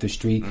familiar with the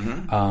street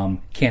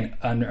can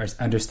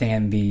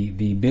understand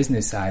the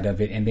business side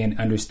of it, and then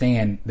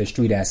understand the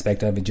street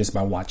aspect of it just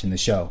by watching the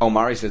show.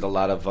 Omari said a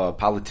lot of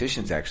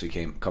politicians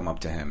actually come up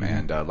to him,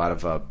 and a lot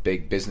of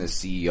big business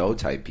CEO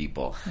type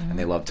people, and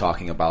they love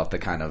talking about the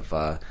kind of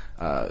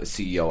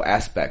CEO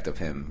aspect of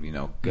him, you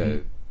know,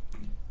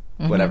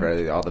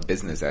 whatever, all the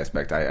business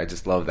aspect. I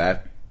just love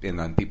that, and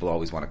then people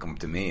always want to come up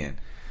to me and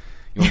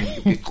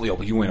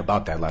but you ain't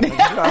about that life.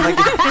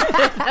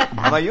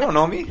 I'm like, you don't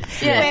know me.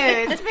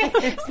 Yeah.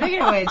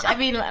 Speaking of which, I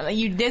mean,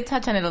 you did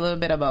touch on it a little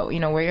bit about, you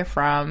know, where you're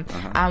from.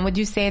 Would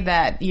you say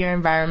that your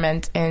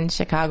environment in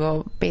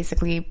Chicago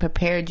basically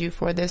prepared you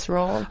for this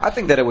role? I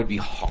think that it would be.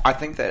 I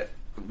think that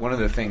one of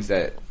the things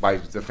that why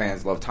the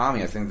fans love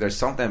Tommy, I think there's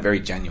something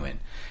very genuine.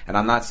 And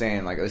I'm not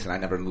saying, like, listen, I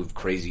never moved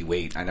crazy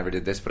weight, I never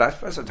did this, but I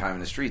spent some time in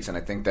the streets, and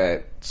I think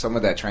that some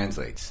of that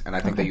translates. And I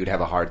think that you'd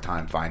have a hard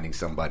time finding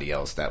somebody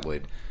else that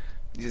would.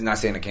 He's not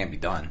saying it can't be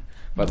done,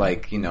 but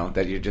like, you know,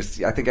 that you're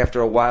just, I think after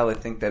a while, I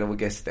think that it would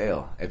get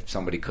stale if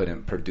somebody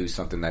couldn't produce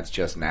something that's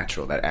just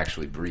natural, that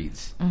actually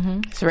breathes.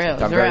 It's real.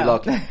 So I'm very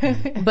lucky.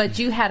 But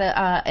you had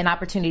an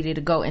opportunity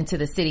to go into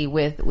the city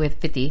with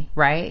 50,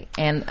 right?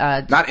 And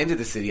not into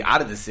the city,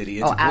 out of the city.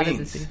 It's out Queens. of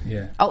the city.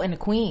 Yeah. Oh, in the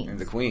Queens. In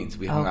the Queens.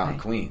 We hung out in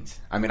Queens.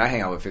 I mean, I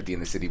hang out with 50 in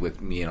the city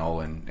with me and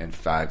Owen and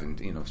Five and,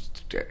 you know,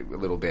 a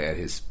little bit at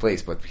his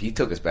place, but he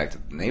took us back to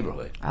the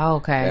neighborhood. Oh,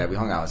 okay. Yeah, we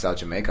hung out in South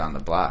Jamaica on the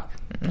block.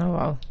 Oh,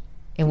 wow.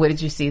 And what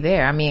did you see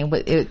there? I mean,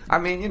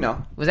 you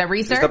know. Was that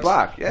research? Just the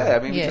block. Yeah, I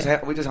mean,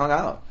 we just hung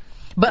out.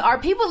 But are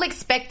people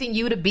expecting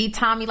you to be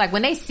Tommy? Like,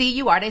 when they see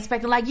you, are they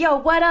expecting, like, yo,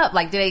 what up?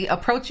 Like, do they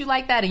approach you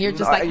like that? And you're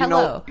just like,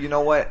 hello? You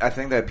know what? I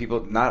think that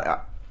people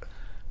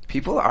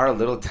are a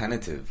little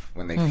tentative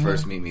when they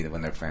first meet me,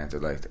 when they're fans.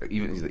 They're like,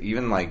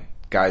 even like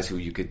guys who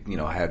you could, you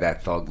know, have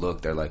that thug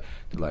look, they're like,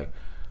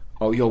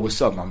 oh, yo,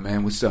 what's up, my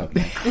man? What's up,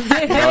 man? You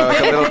know, like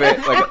a little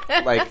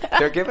bit, like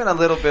they're giving a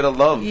little bit of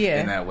love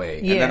in that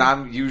way. Yeah. And then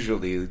I'm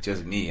usually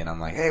just me, and I'm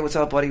like, hey, what's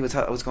up, buddy? What's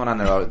going on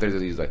there? They're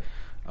just like,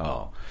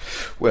 oh,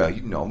 well,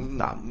 you know,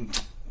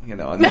 you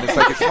know. And then it's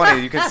like, it's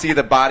funny. You can see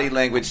the body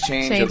language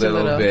change a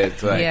little bit.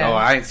 It's like, oh,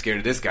 I ain't scared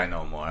of this guy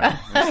no more.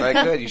 It's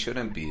like, good, you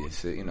shouldn't be.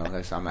 It's, you know,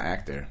 I'm an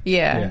actor.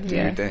 Yeah. Do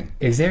your thing.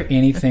 Is there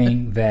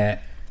anything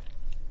that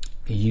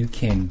you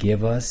can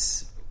give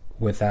us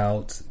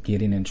without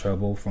getting in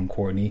trouble from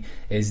Courtney?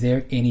 Is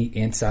there any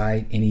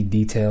insight, any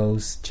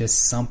details,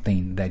 just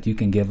something that you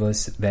can give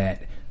us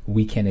that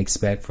we can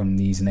expect from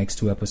these next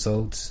 2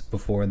 episodes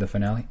before the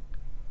finale?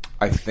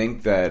 I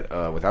think that,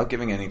 without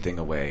giving anything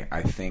away,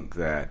 I think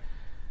that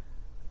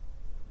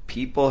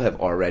people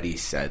have already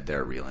said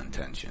their real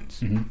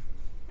intentions.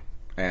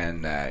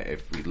 And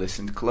if we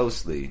listened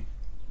closely,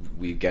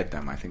 we get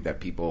them. I think that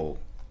people...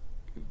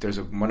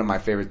 one of my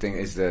favorite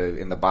things is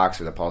in the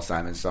Boxer, the Paul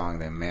Simon song,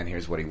 that man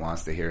hears what he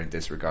wants to hear and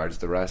disregards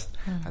the rest.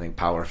 I think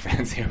Power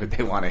fans hear what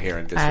they want to hear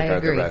and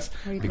disregard the rest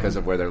because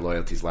of where their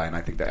loyalties lie. And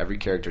I think that every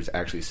character's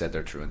actually said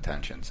their true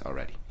intentions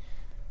already.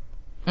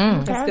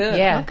 That's good.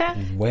 Yeah.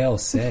 Okay. Well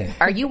said.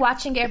 Are you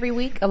watching every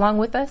week along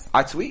with us?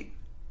 I tweet.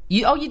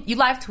 You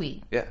live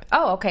tweet? Yeah.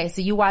 Oh, okay.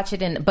 So you watch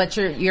it, but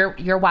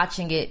you're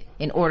watching it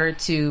in order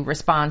to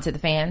respond to the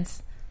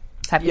fans?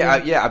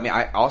 Yeah. I mean,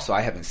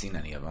 I haven't seen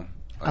any of them.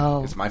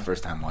 It's my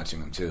first time watching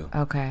them too.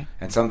 Okay.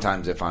 And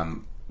sometimes if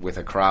I'm with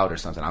a crowd or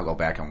something, I'll go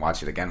back and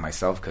watch it again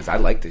myself because I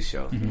like this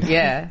show.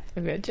 Yeah.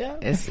 Good job.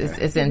 It's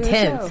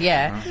intense.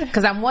 Yeah.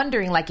 Because I'm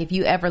wondering, like, if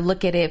you ever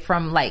look at it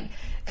from, like,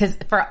 because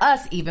for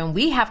us even,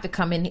 we have to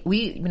come in,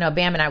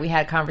 Bam and I, we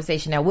had a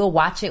conversation that we'll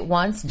watch it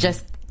once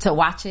just to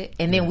watch it,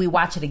 and then we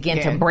watch it again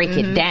to break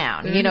it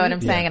down. You know what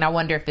I'm saying? And I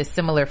wonder if it's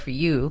similar for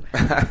you.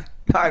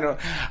 I don't.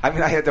 I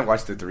mean, I had to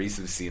watch the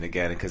threesome scene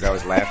again because I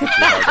was laughing too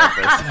hard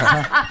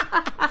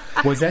at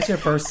first. Was that your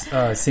first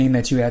scene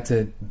that you had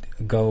to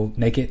go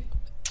naked?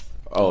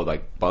 Oh,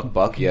 like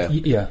buck? Yeah.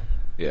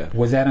 Yeah.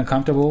 Was that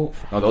uncomfortable?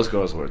 No, those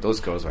girls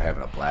were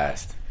having a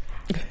blast.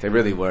 They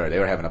really were. They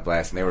were having a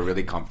blast, and they were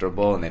really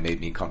comfortable, and they made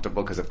me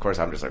comfortable because, of course,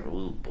 I'm just like,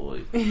 ooh,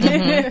 boy.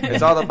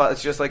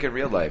 It's just like in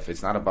real life.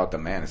 It's not about the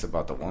man. It's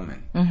about the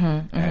woman.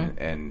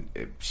 And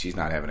if she's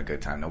not having a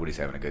good time, nobody's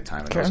having a good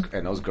time.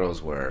 And those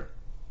girls were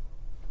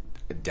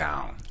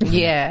down.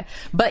 Yeah.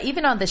 But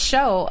even on the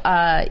show,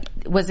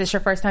 was this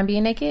your first time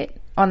being naked?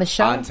 On the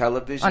show? On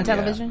television? On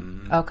television? Yeah.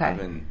 Mm-hmm. Okay. I've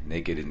been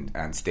naked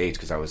on stage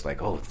because I was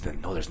like, no,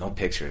 there's no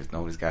pictures.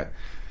 Nobody's got...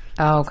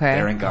 Oh, okay.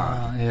 There and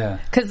gone. Yeah.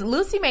 Because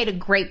Lucy made a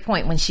great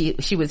point when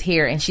she was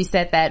here, and she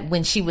said that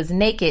when she was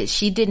naked,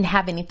 she didn't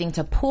have anything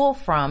to pull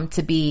from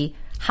to be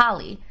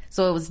Holly.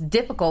 So it was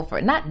difficult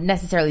not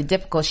necessarily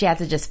difficult. She had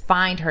to just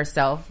find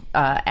herself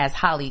as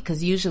Holly,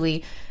 because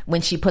usually when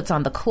she puts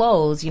on the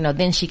clothes,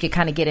 then she could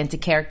kind of get into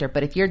character.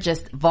 But if you're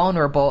just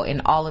vulnerable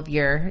in all of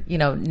your,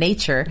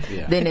 nature,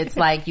 then it's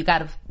like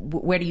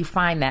where do you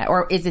find that?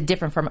 Or is it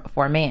different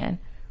for a man?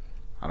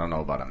 I don't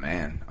know about a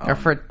man. Or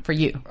for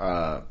you?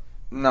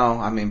 No,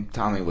 I mean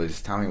Tommy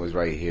was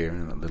right here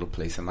in a little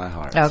place in my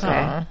heart. Okay, so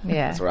yeah,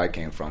 that's where I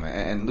came from.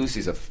 And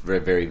Lucy's a very,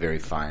 very, very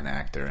fine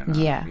actor and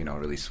a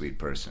really sweet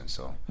person.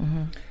 So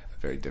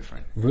very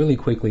different. Really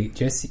quickly,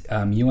 just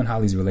you and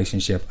Holly's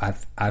relationship,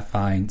 I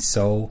find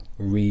so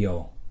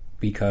real,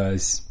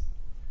 because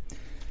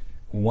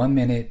 1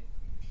 minute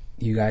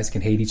you guys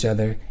can hate each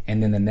other,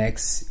 and then the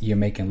next you're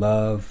making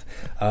love.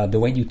 The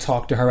way you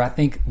talk to her, I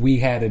think we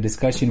had a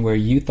discussion where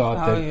you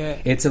thought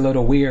it's a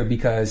little weird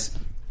because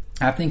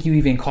I think you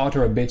even called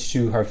her a bitch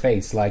to her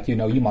face, like, you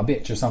my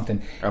bitch or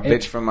something.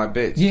 Bitch from my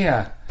bitch.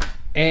 Yeah.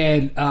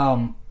 And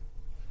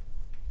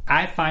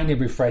I find it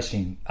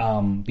refreshing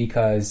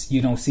because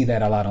you don't see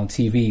that a lot on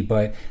TV,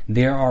 but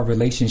there are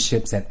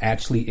relationships that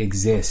actually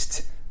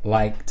exist,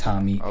 like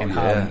Tommy and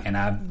Holly, and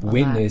I've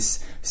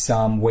witnessed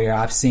some where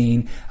I've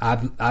seen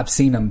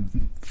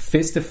them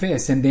fist to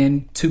fist, and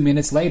then 2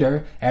 minutes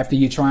later, after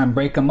you try and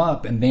break them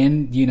up, and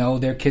then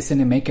they're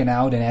kissing and making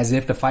out, and as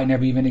if the fight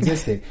never even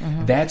existed.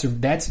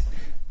 That's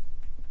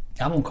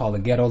I won't call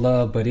it ghetto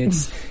love, but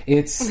it's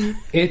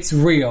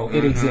real.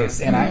 It exists,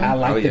 and I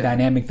like the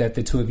dynamic that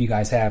the two of you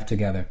guys have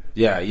together.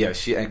 Yeah.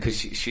 Because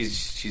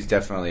she's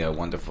definitely a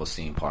wonderful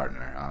scene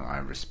partner. I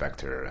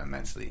respect her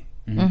immensely.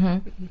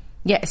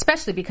 Yeah,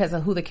 especially because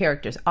of who the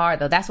characters are,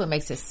 though. That's what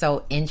makes it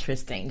so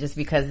interesting, just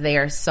because they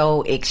are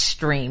so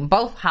extreme.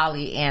 Both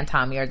Holly and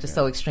Tommy are just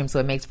so extreme, so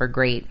it makes for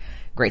great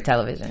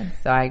television.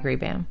 So I agree,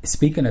 Bam.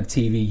 Speaking of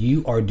TV,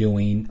 you are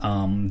doing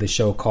the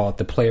show called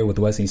The Player with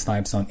Wesley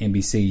Snipes on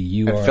NBC.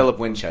 You are Philip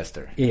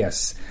Winchester.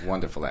 Yes.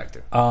 Wonderful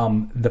actor.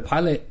 The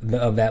pilot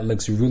of that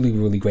looks really,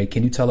 really great.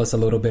 Can you tell us a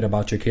little bit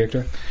about your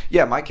character?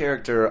 Yeah, my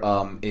character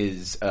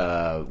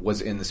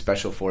was in the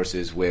Special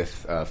Forces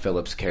with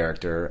Philip's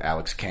character,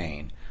 Alex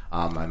Kane.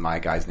 And my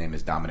guy's name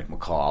is Dominic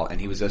McCall, and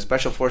he was a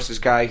Special Forces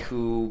guy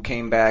who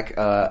came back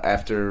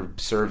after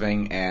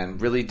serving and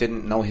really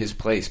didn't know his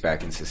place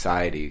back in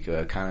society.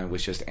 Kind of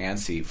was just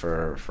antsy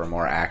for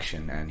more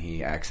action, and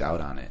he acts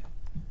out on it.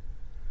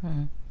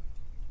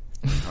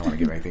 I don't want to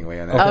give anything away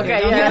on that.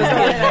 Okay,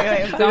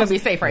 yeah. We're going to be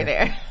safe right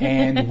there.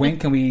 And when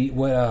can we,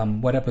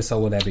 what episode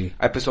will that be?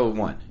 Episode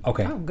 1.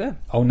 Okay. Oh, good.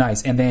 Oh,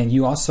 nice. And then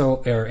you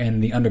also are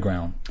in the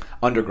Underground.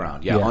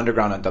 Underground, yeah.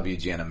 Underground on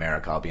WGN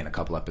America. I'll be in a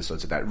couple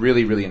episodes of that.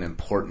 Really, really an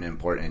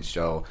important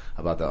show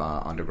about the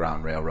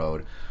Underground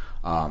Railroad.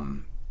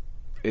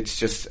 It's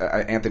just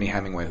Anthony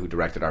Hemingway, who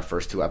directed our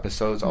first 2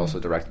 episodes, also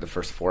directed the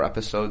first 4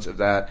 episodes of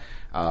that.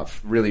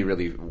 Really,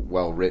 really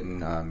well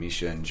written.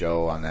 Misha and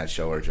Joe on that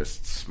show are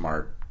just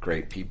smart,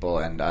 great people,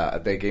 and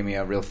they gave me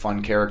a real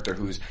fun character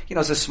who's,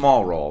 it's a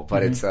small role,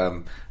 but it's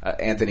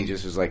Anthony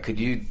just was like, can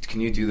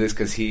you do this?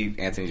 Because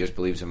Anthony just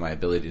believes in my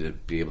ability to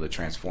be able to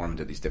transform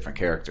into these different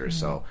characters.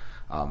 So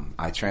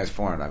I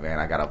transformed. I mean,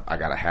 I got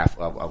a half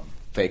a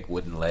fake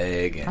wooden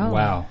leg, and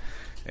wow,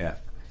 yeah.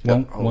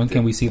 When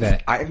can we see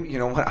that? You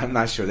know what? I'm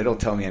not sure. They don't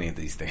tell me any of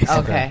these things.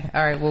 Okay.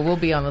 All right. Well, we'll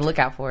be on the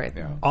lookout for it.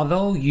 Yeah.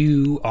 Although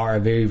you are a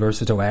very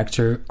versatile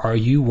actor, are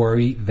you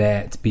worried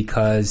that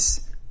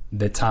because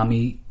the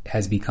Tommy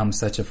has become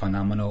such a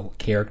phenomenal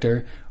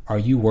character, are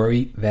you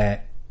worried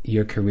that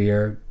your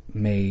career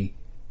may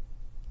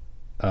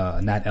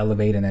not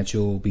elevate and that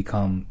you'll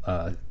become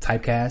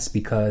typecast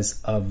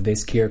because of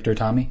this character,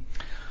 Tommy?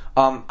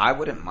 I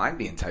wouldn't mind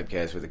being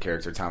typecast with the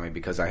character Tommy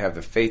because I have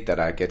the faith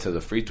that I get to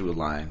the free throw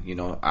line.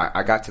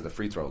 I got to the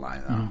free throw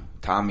line.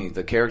 Tommy,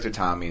 the character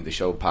Tommy, the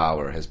show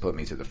Power, has put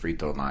me to the free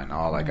throw line.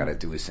 All I got to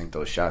do is sink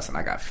those shots, and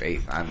I got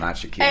faith. I'm not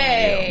Shaquille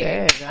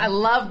O'Neal. I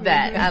love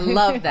that. I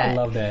love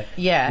that.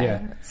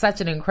 Yeah.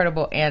 Such an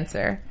incredible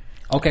answer.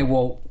 Okay,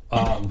 well,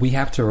 we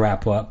have to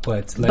wrap up,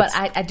 but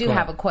I do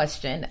have a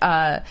question.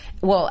 I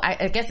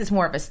guess it's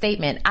more of a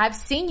statement. I've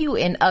seen you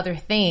in other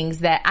things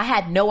that I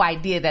had no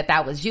idea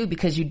that was you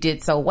because you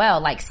did so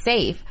well, like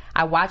Safe.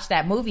 I watched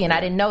that movie and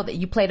I didn't know that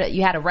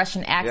you had a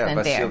Russian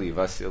accent there.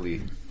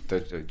 Vasily.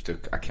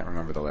 I can't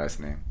remember the last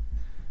name.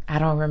 I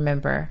don't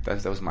remember.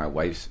 That was my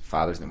wife's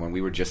father's name when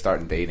we were just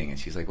starting dating, and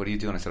she's like, "What are you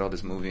doing?" I said, "Oh,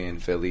 this movie in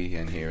Philly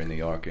and here in New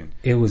York." And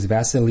it was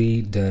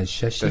Vasily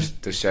Dashevsky.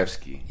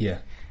 Dashevsky. Yeah.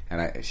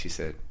 And she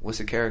said, "What's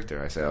the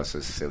character?" I said, "Oh, it's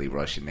a silly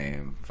Russian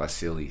name,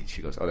 Vasily."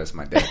 She goes, "Oh, that's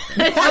my dad."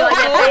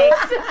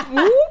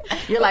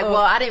 You're like, well,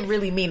 I didn't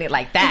really mean it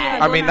like that.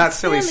 I mean, not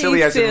silly.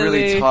 Silly as a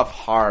really tough,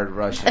 hard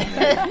Russian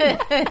name.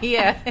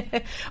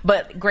 Yeah.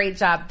 But great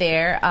job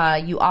there.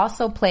 You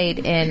also played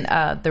in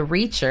The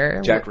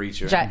Reacher. Jack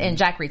Reacher.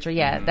 Jack Reacher,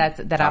 yeah.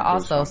 That I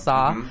also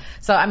saw. Mm-hmm.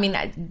 So, I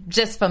mean,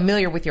 just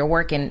familiar with your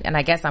work, and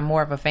I guess I'm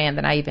more of a fan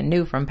than I even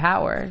knew from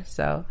Power.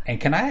 So.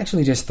 And can I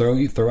actually just throw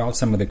out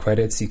some of the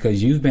credits?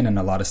 Because you've been in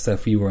a lot of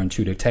stuff. You were in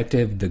True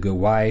Detective, The Good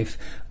Wife,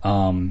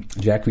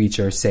 Jack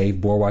Reacher,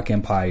 Save, Boardwalk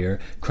Empire,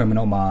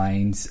 Criminal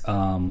Minds,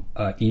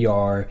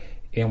 ER,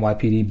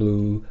 NYPD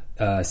Blue,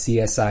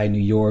 CSI New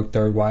York,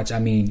 Third Watch. I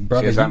mean,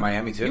 brother, CSI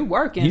Miami too. You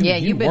working?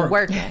 You've been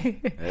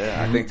working.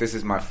 Yeah, I think this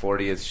is my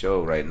 40th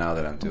show right now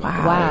that I'm doing.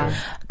 Wow.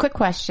 Quick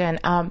question.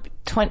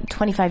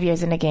 25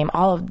 years in the game,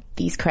 all of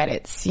these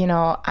credits, you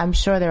know, I'm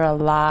sure there are a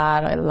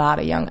lot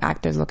of young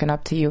actors looking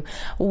up to you.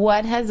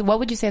 What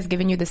would you say has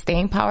given you the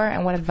staying power,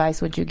 and what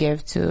advice would you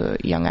give to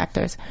young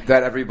actors?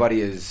 That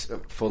everybody is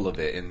full of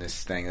it in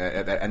this thing.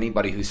 That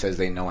anybody who says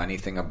they know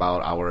anything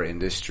about our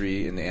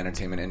industry, in the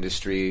entertainment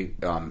industry,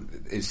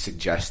 is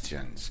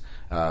suggestions.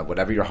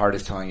 Whatever your heart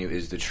is telling you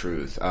is the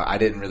truth. I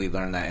didn't really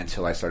learn that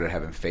until I started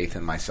having faith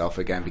in myself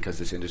again, because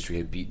this industry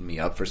had beaten me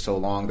up for so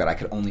long that I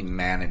could only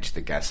manage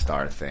the guest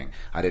star thing.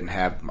 I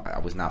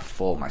was not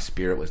full. My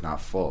spirit was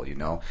not full, you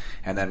know?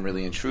 And then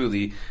really and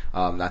truly,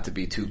 not to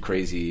be too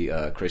crazy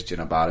Christian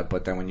about it,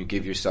 but then when you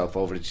give yourself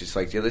over, it's just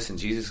like, yeah, listen,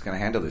 Jesus is going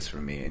to handle this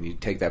for me. And you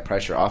take that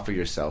pressure off of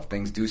yourself.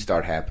 Things do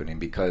start happening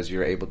because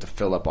you're able to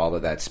fill up all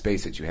of that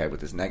space that you had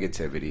with this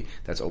negativity.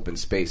 That's open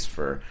space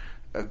for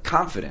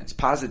confidence,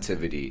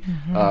 positivity,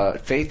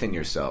 faith in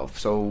yourself.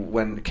 So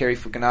when Cary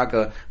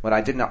Fukunaga, when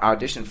I didn't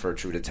audition for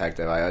True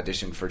Detective, I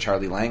auditioned for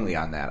Charlie Langley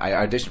on that.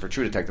 I auditioned for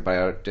True Detective, but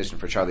I auditioned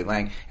for Charlie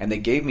Lang, and they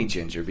gave me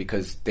Ginger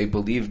because they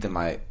believed in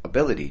my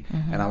ability.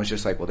 And I was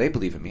just like, well, they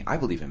believe in me, I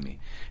believe in me.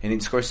 And in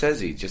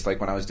Scorsese, just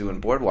like when I was doing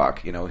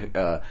Boardwalk, you know,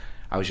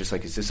 I was just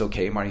like, is this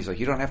okay, Marty? He's like,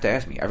 you don't have to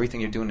ask me.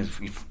 Everything you're doing is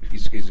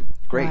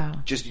great.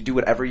 Wow. Just you do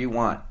whatever you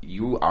want.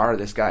 You are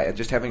this guy. And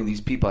just having these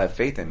people have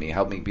faith in me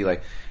helped me be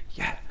like,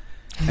 yeah.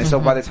 And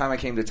so by the time I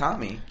came to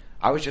Tommy,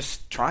 I was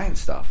just trying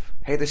stuff.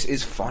 Hey, this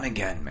is fun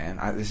again, man.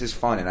 This is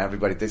fun. And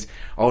everybody, this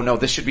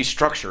should be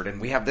structured, and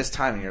we have this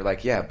time. And you're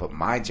like, yeah, but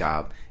my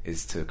job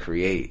is to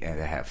create and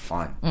to have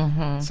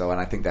fun. So, and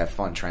I think that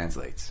fun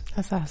translates.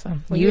 That's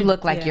awesome. Well, you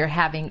look like you're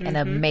having an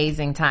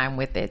amazing time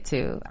with it,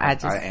 too. I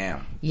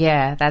am.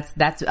 Yeah,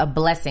 that's a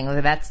blessing.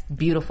 That's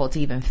beautiful to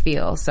even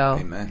feel. So,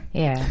 amen.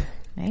 Yeah.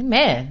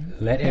 Amen.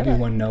 Let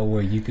everyone know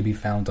where you could be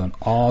found on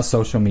all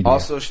social media.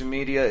 All social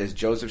media is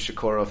Joseph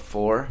Sikora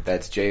 4.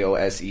 That's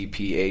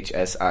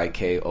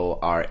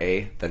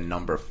JOSEPHSIKORA, the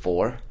number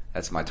 4.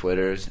 That's my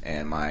Twitters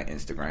and my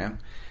Instagram.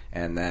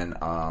 And then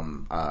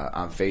on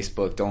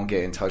Facebook, don't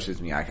get in touch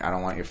with me. I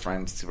don't want your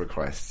friends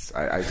requests.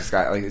 I just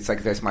got it's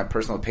like that's my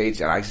personal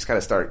page, and I just got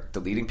to start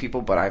deleting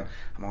people. But I'm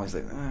always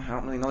like, I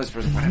don't really know this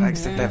person. Why did I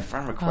accept that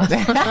friend request? Do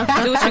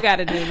what you got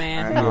to do,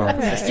 man. I know.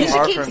 It's too You should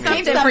hard keep for me.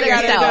 something for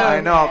yourself. I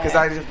know,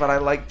 but I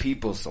like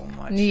people so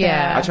much.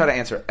 Yeah. I try to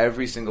answer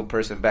every single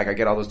person back. I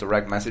get all those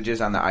direct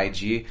messages on the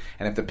IG,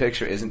 and if the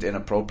picture isn't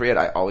inappropriate,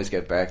 I always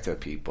get back to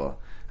people.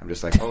 I'm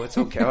just like, oh, it's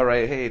okay. All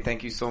right. Hey,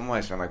 thank you so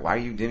much. And I'm like, why are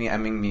you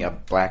DMing me a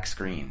black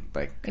screen?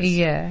 Like,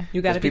 yeah,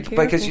 you got to be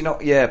careful. Because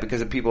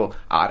because of people.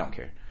 I don't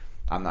care.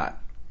 I'm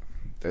not.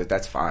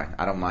 That's fine.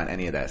 I don't mind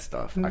any of that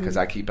stuff because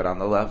I keep it on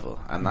the level.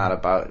 I'm not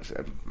about.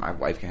 My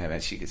wife can have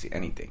it. She can see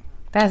anything.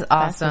 That's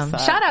awesome.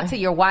 Shout out to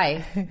your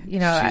wife. You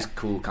know, she's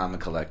cool, calm,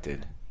 and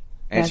collected.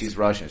 And she's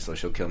Russian, so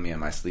she'll kill me in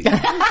my sleep.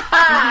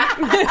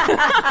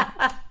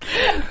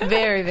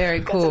 Very,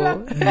 very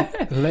cool.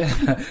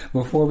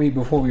 Before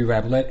we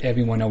wrap, let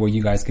everyone know where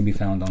you guys can be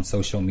found on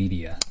social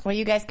media. Well,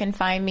 you guys can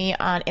find me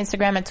on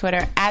Instagram and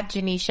Twitter at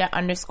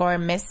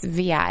Janisha_Miss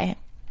VI.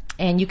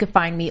 And you can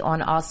find me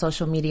on all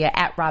social media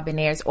at Robin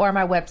Ayers, or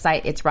my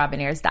website, it's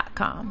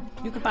robinayers.com.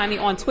 You can find me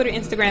on Twitter,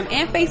 Instagram,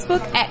 and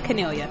Facebook at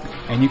Cornelia.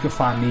 And you can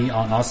find me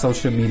on all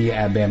social media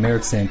at Bam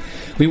Erickson.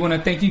 We want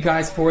to thank you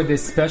guys for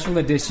this special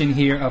edition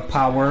here of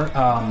Power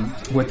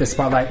with the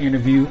Spotlight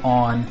interview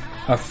on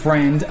a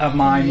friend of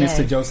mine,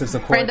 Mr. Joseph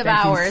Sikora. Friend of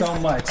ours. Thank you so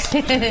much.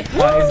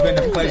 It's been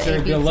a pleasure.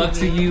 Good luck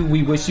to you.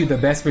 We wish you the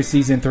best for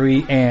season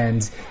 3,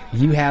 and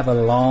you have a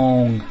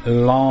long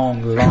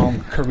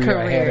career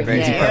ahead of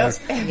you because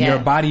your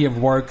body of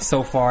work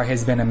so far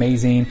has been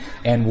amazing,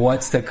 and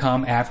what's to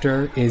come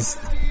after is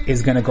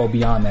going to go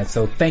beyond that.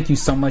 So thank you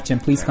so much,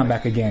 and please come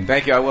back again.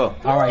 Thank you. I will.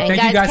 All right. And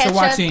thank you guys for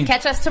watching.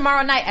 Catch us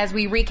tomorrow night as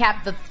we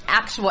recap the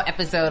actual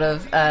episode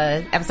of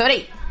episode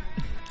 8.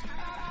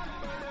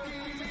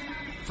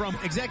 From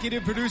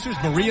executive producers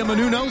Maria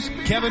Menounos,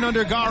 Kevin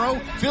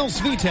Undergaro, Phil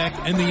Svitek,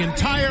 and the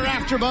entire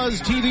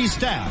AfterBuzz TV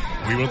staff,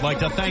 we would like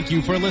to thank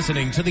you for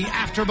listening to the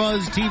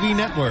AfterBuzz TV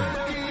network.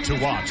 To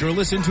watch or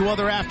listen to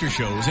other after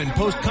shows and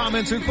post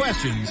comments or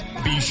questions,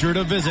 be sure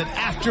to visit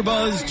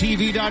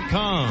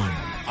AfterBuzzTV.com.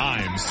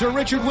 I'm Sir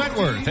Richard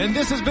Wentworth, and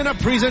this has been a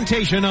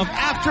presentation of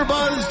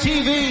AfterBuzz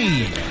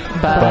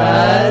TV.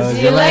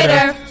 Buzz you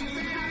later.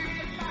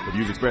 The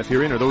views expressed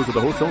herein are those of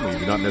the hosts only and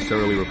do not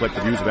necessarily reflect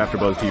the views of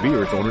AfterBuzz TV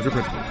or its owners or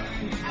principals.